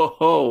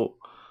 Oh,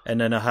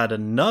 And then I had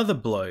another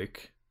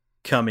bloke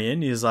come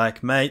in. He's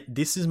like, mate,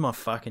 this is my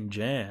fucking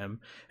jam.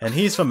 And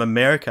he's from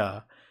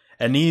America.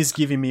 And he's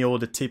giving me all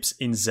the tips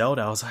in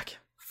Zelda. I was like,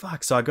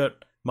 fuck. So I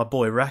got my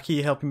boy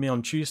Raki helping me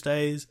on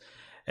Tuesdays.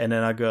 And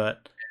then I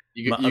got...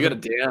 you got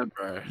it down,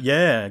 bro.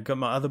 Yeah, got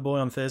my other boy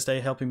on Thursday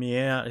helping me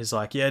out. He's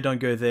like, yeah, don't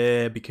go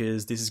there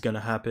because this is going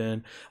to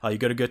happen. Oh, you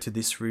got to go to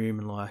this room.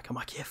 And like, I'm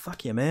like, yeah,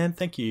 fuck yeah, man.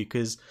 Thank you.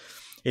 Because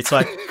it's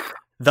like,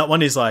 that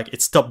one is like,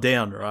 it's top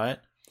down, right?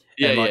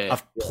 Yeah, and like, yeah.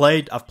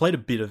 I've played a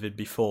bit of it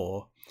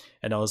before,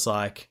 and I was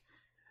like,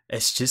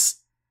 it's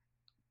just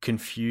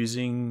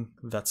confusing,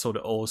 that sort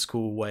of old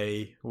school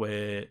way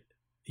where,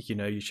 you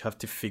know, you have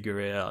to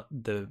figure out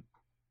the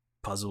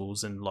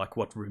puzzles and like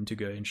what room to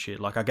go and shit.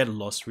 Like I get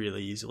lost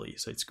really easily,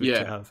 so it's good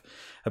to have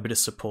a bit of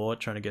support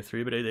trying to get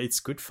through, but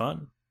it's good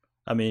fun.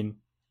 I mean,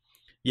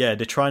 yeah,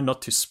 they try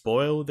not to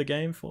spoil the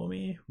game for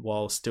me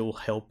while still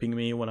helping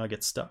me when I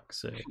get stuck.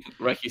 So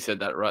Reki said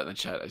that right in the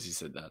chat as you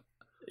said that.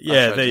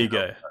 Yeah, there you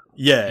go.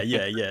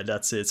 Yeah,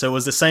 that's it. So it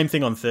was the same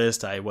thing on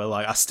Thursday where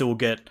like I still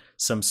get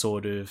some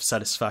sort of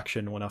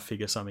satisfaction when I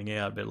figure something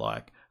out, but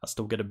like I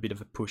still get a bit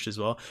of a push as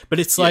well. But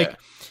it's like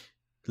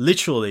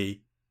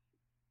literally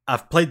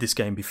I've played this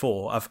game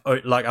before. I've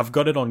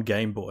got it on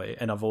Game Boy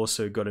and I've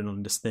also got it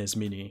on the SNES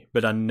Mini,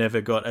 but I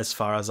never got as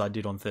far as I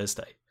did on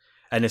Thursday.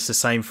 And it's the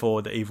same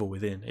for The Evil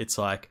Within. It's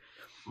like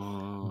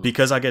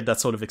because I get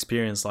that sort of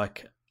experience,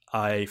 like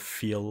I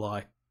feel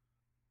like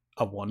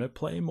I want to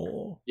play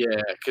more.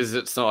 Yeah, because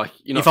it's not like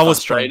you're not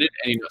frustrated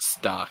and you're not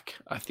stuck,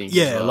 I think.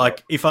 Yeah,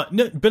 like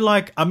but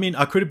like, I mean,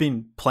 I could have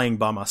been playing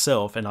by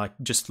myself and I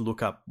just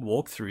look up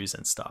walkthroughs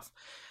and stuff.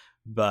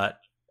 But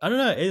I don't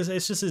know,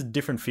 it's just a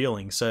different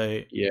feeling.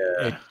 So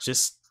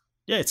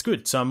it's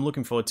good. So I'm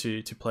looking forward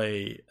to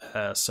play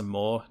some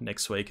more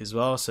next week as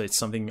well. So it's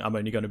something I'm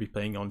only going to be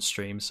playing on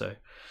stream. So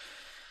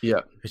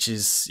yeah, which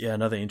is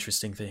another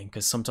interesting thing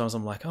because sometimes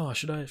I'm like, oh,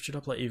 should I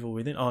play Evil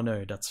Within? Oh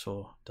no, that's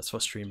for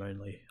stream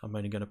only. I'm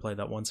only going to play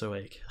that once a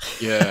week.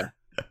 Yeah,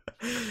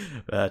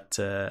 but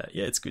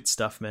it's good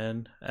stuff,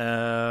 man.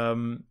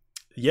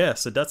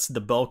 So that's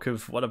the bulk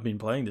of what I've been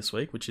playing this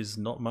week, which is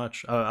not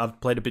much.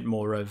 I've played a bit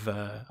more of.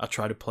 I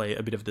try to play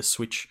a bit of the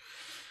Switch.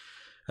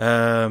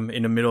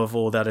 In the middle of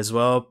all that as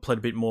well, played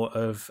a bit more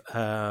of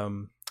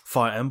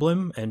Fire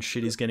Emblem, and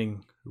shit is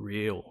getting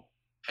real.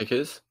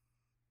 Hackers.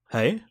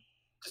 Hey.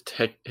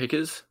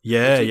 Hackers?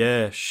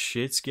 Yeah,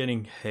 shit's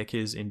getting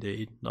hackers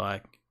indeed.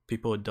 Like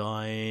people are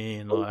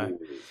dying, like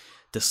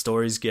the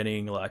story's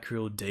getting like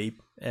real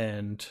deep,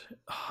 and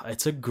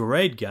it's a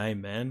great game,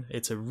 man.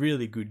 It's a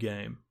really good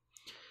game.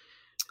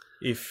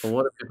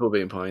 What have people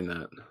been playing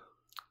that?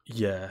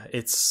 Yeah,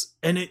 it's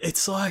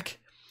like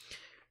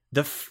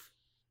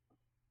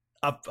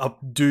I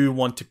do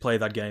want to play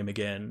that game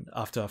again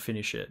after I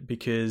finish it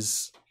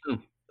because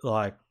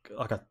like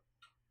I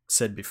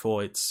said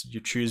before, it's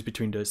you choose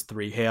between those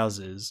three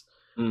houses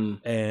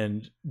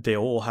and they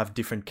all have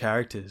different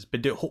characters,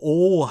 but they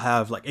all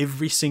have like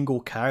every single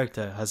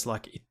character has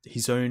like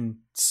his own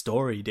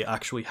story. They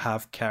actually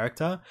have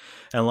character,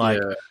 and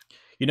like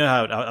you know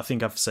how I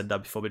think I've said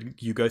that before,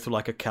 but you go through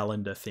like a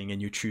calendar thing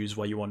and you choose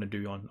what you want to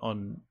do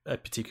on a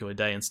particular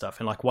day and stuff,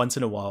 and like once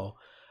in a while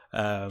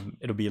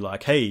it'll be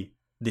like, hey,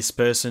 this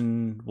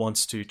person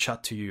wants to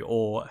chat to you,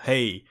 or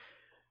hey,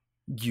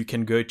 you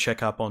can go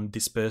check up on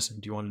this person.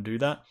 Do you want to do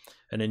that?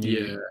 And then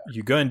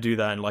you go and do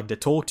that, and like they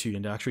talk to you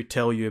and they actually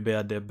tell you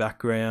about their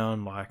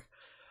background, like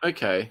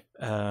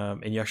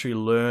and you actually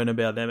learn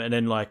about them. And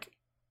then like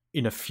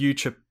in a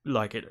future,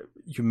 like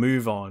you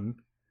move on,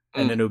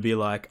 and then it'll be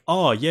like,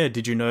 oh yeah,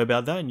 did you know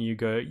about that? And you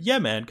go, yeah,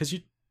 man, because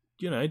you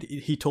know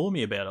he told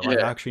me about it. Like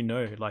I actually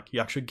know, like you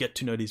actually get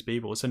to know these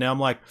people. So now I'm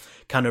like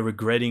kind of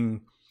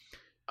regretting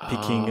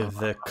picking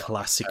the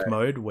classic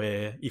mode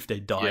where if they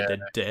die,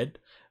 they're dead.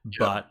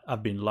 But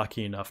I've been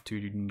lucky enough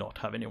to not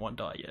have anyone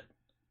die yet.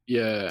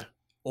 Yeah.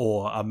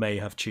 Or I may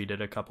have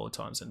cheated a couple of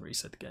times and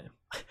reset the game.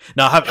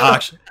 No, I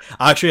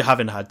actually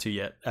haven't had to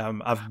yet.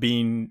 I've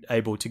been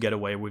able to get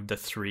away with the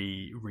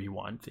 3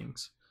 rewind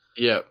things.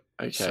 Yeah.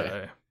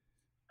 Okay.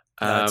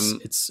 So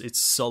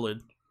it's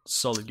solid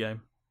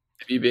game.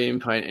 Have you been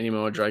playing any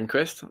more Dragon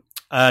Quest?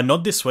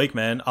 Not this week,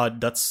 man. I'm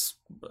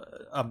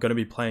going to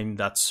be playing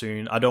that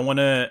soon. I don't want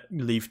to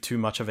leave too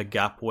much of a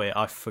gap where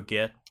I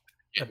forget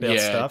about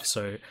stuff,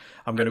 so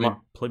I'm going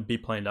to be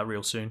playing that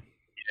real soon.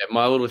 Yeah,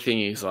 my little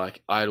thing is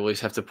like I always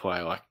have to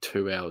play like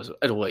 2 hours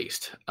at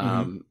least,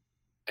 and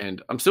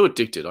I'm still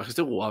addicted. Like, I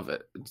still love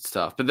it and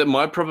stuff. But then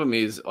my problem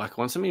is like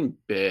once I'm in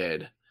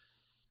bed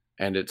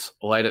and it's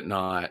late at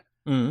night,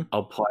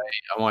 I'll play.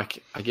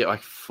 I get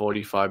like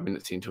 45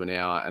 minutes into an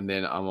hour, and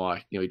then I'm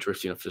like nearly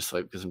drifting off to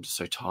sleep because I'm just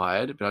so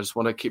tired. But I just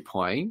want to keep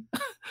playing.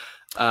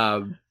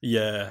 But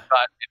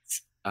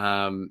it's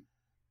I'm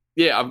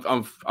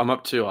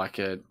up to like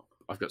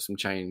I've got some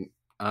chain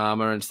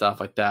armor and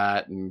stuff like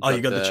that. And you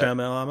got the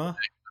chainmail armor?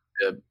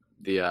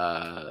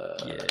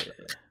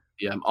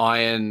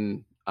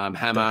 iron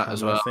hammer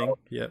as well. Thing.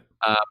 Yep.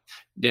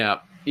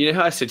 Now, you know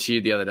how I said to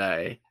you the other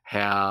day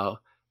how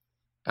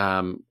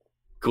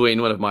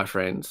Glenn, one of my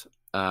friends,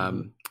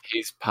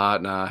 his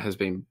partner has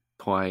been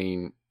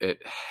playing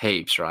it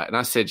heaps, right? And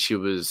I said she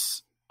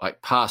was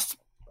like past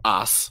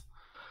us.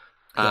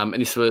 And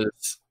this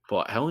was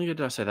what? How long ago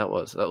did I say that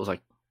was? That was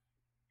like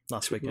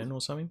last weekend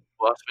or something.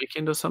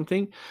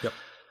 Yep.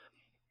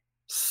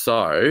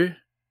 So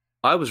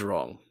I was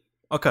wrong.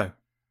 Okay.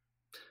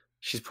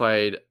 She's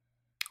played.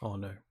 Oh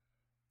no.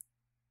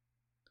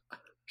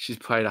 She's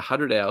played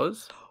 100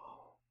 hours,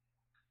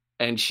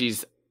 and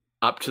she's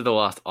up to the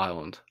last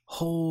island.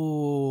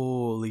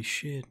 Holy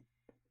shit!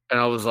 And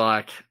I was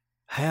like,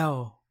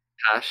 "How,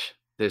 Ash?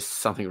 There's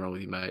something wrong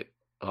with you, mate.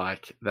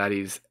 Like that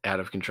is out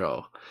of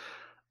control."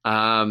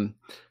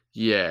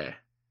 Yeah.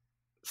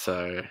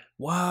 So.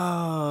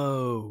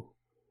 Whoa.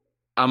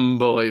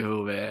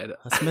 Unbelievable, man.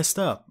 That's messed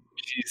up.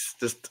 She's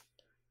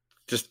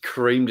just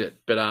creamed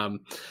it, but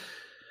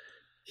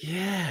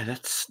yeah,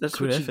 that's good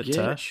what effort, you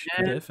get. Tash.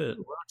 Yeah. Good effort.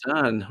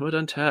 Well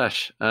done,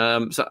 Tash.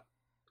 So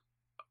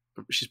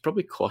she's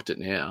probably clocked it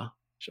now.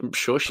 I'm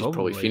sure she's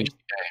probably finished the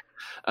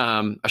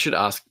game. I should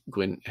ask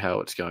Gwen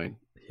how it's going.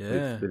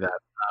 Yeah, with that.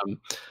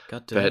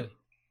 God damn. But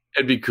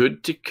it'd be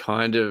good to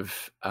kind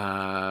of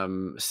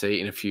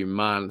see in a few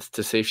months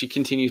to see if she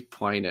continues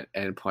playing it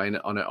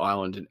on her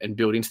island and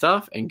building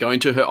stuff and going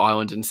to her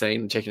island and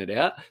seeing and checking it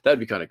out. That'd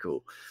be kind of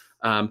cool.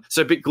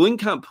 But Glenn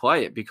can't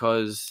play it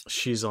because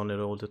she's on it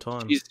all the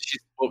time.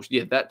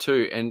 Yeah, that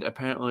too. And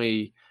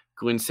apparently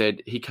Glenn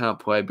said he can't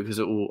play because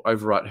it will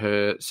overwrite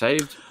her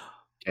saved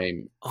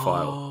game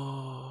file.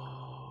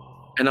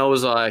 Oh. And I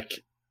was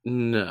like,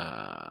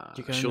 nah.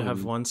 You're going to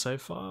have one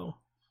save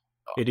file?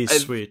 It is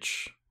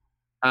Switch.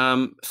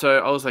 So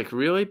I was like,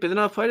 really? But then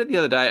I played it the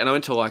other day and I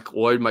went to like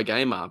load my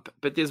game up.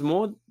 But there's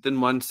more than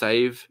one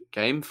save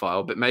game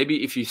file. But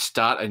maybe if you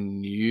start a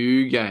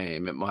new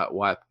game, it might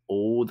wipe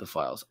all the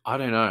files. I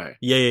don't know.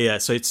 Yeah.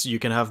 So you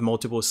can have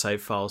multiple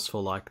save files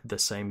for like the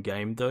same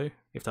game though,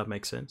 if that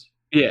makes sense.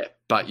 Yeah,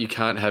 but you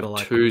can't have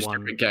like two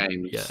separate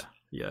games.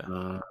 Yeah.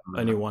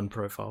 Only one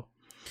profile.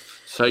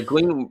 So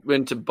Glenn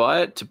went to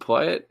buy it, to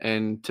play it,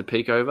 and to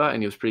peek over,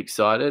 and he was pretty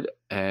excited.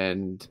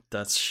 And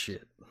that's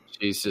shit.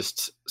 She's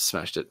just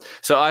smashed it.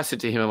 So I said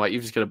to him, I'm like,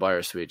 you've just got to buy her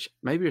a Switch.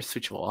 Maybe a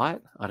Switch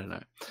Lite? I don't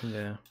know.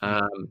 Yeah.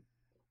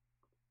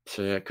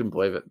 So yeah, I couldn't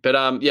believe it.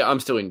 But yeah, I'm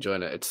still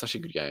enjoying it. It's such a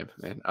good game,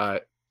 man.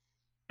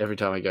 Every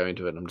time I go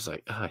into it, I'm just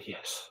like, oh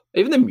yes.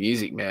 Even the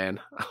music, man.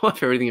 I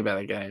love everything about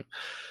the game.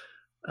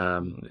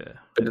 Yeah,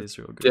 but it is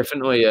real good.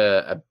 Definitely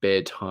a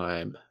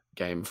bedtime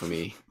game for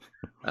me.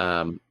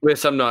 Where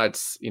some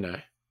nights,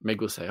 Meg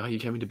will say, "Oh, you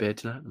coming to bed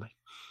tonight?" I'm like,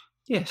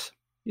 "Yes,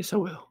 I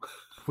will."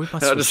 With my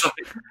Switch.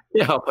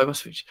 Yeah, I'll play my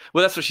Switch.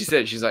 Well, that's what she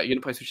said. She's like, "You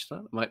gonna play Switch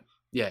tonight?" I'm like,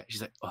 "Yeah."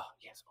 She's like, "Oh,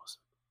 yes,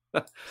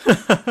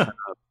 awesome."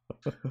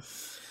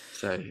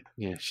 So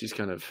yeah, she's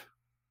kind of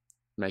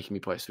making me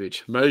play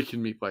Switch.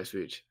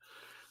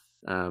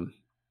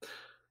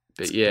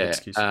 But yeah,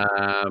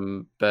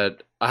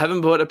 but I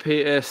haven't bought a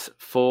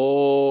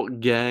PS4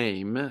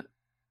 game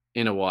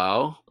in a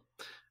while,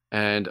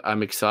 and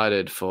I'm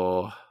excited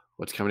for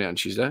what's coming out on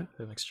Tuesday,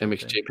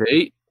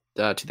 MXGP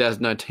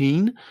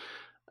 2019.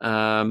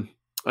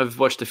 I've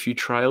watched a few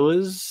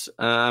trailers.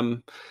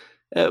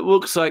 It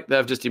looks like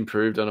they've just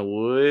improved on a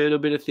little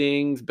bit of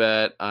things,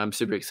 but I'm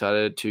super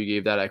excited to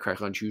give that a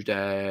crack on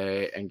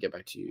Tuesday and get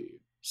back to you.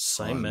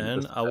 Same,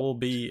 man. I will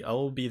be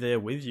there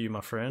with you,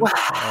 my friend. Wow.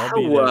 I'll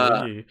be there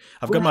with you.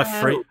 I've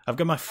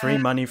got my free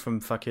money from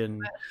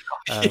fucking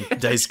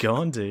Days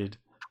Gone, dude.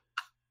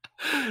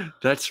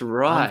 That's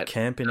right. I'm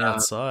camping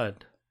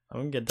outside. I'm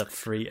gonna get that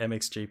free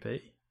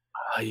MXGP.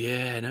 Oh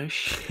yeah, no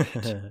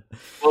shit.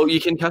 Well, you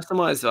can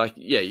customize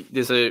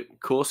there's a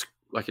course,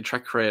 like a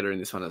track creator in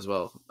this one as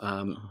well.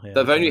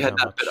 They've only had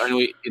that, but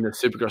only in the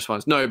Supercross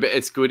ones. No, but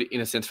it's good in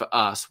a sense for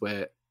us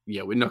where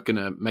we're not going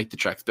to make the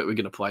tracks, but we're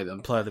going to play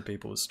them. Play the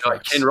people's tracks.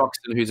 Like Ken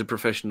Roxton, who's a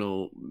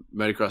professional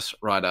motocross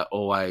rider,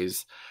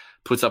 always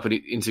puts up on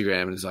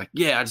Instagram and is like,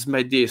 "Yeah, I just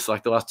made this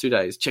like the last 2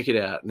 days. Check it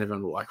out." And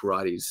everyone will like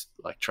ride his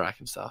like track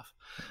and stuff.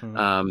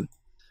 Mm-hmm.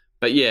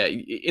 But yeah,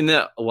 in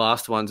the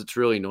last ones, it's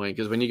really annoying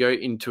because when you go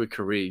into a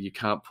career, you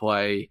can't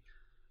play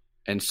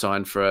and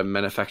sign for a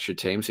manufacturer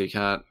team. So you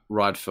can't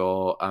ride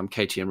for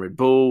KTM Red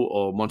Bull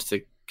or Monster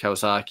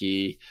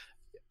Kawasaki.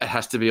 It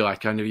has to be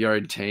like kind of your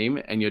own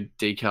team, and your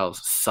decals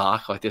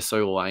suck. Like they're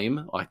so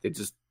lame. Like they're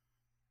just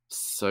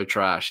so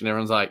trash. And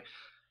everyone's like,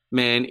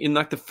 man, in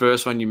like the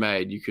first one you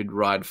made, you could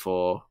ride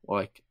for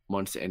like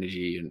Monster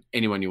Energy and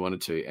anyone you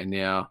wanted to. And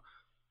now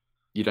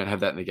you don't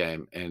have that in the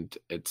game. And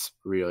it's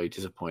really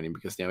disappointing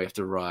because now we have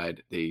to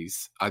ride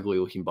these ugly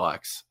looking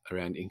bikes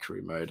around in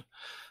career mode.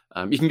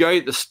 You can go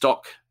the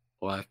stock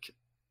bikes,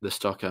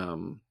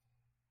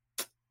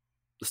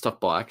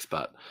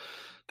 but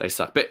they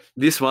suck. But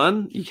this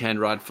one, you can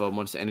ride for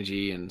Monster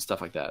Energy and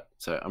stuff like that.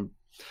 So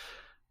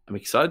I'm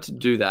excited to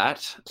do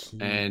that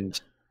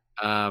and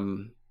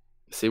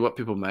see what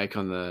people make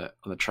on the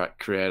track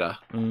creator.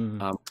 I'm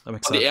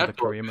excited for the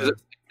career mode.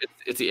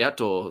 it's the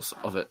outdoors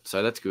of it,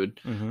 so that's good.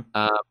 Mm-hmm.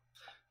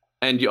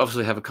 And you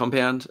obviously have a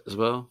compound as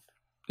well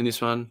in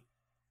this one.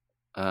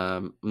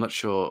 I'm not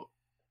sure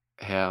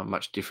how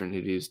much different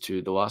it is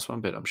to the last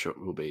one, but I'm sure it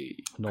will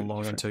be. Not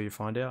long until you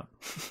find out.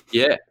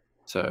 Yeah.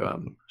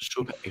 So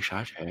super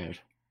excited.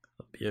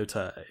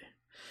 Beauty.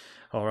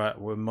 All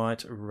right, we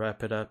might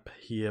wrap it up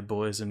here,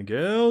 boys and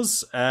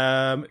girls.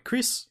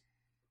 Chris,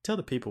 tell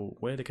the people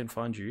where they can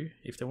find you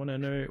if they want to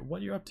know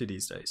what you're up to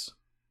these days.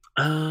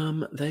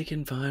 They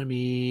can find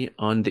me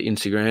on the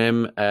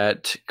Instagram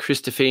at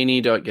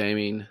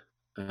christofini.gaming.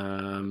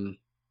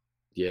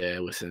 Yeah,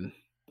 listen,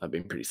 I've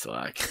been pretty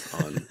slack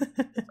on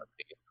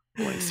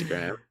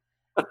Instagram.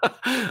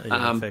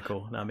 Yeah, fair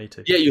call. No, me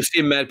too. Yeah, you'll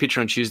see a mad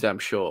picture on Tuesday, I'm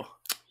sure.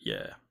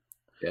 Yeah.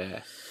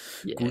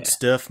 Good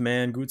stuff,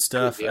 man. Good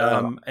stuff.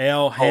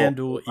 Our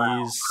handle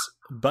is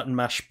Button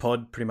Mash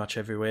Pod pretty much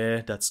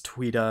everywhere. That's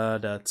Twitter,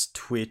 that's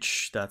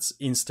Twitch, that's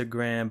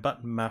Instagram,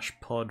 Button Mash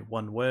Pod,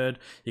 one word.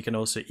 You can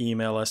also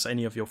email us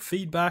any of your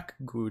feedback,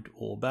 good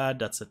or bad.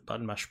 That's at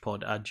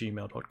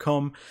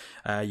buttonmashpod@gmail.com.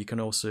 You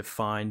can also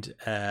find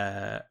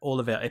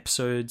all of our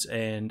episodes,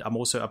 and I'm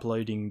also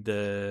uploading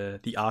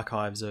the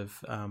archives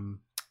of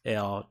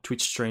our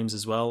Twitch streams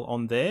as well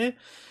on there.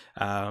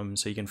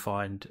 So you can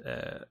find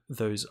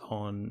those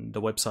on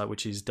the website,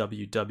 which is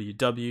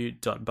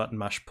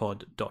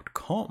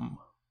www.buttonmashpod.com.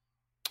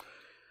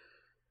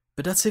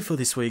 But that's it for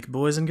this week,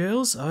 boys and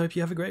girls. I hope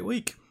you have a great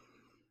week.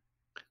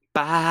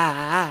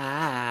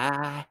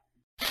 Bye.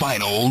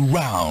 Final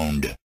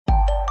round.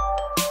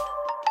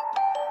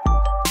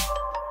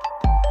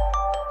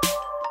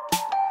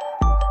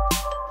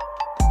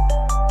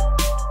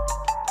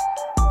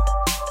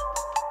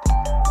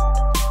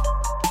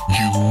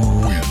 You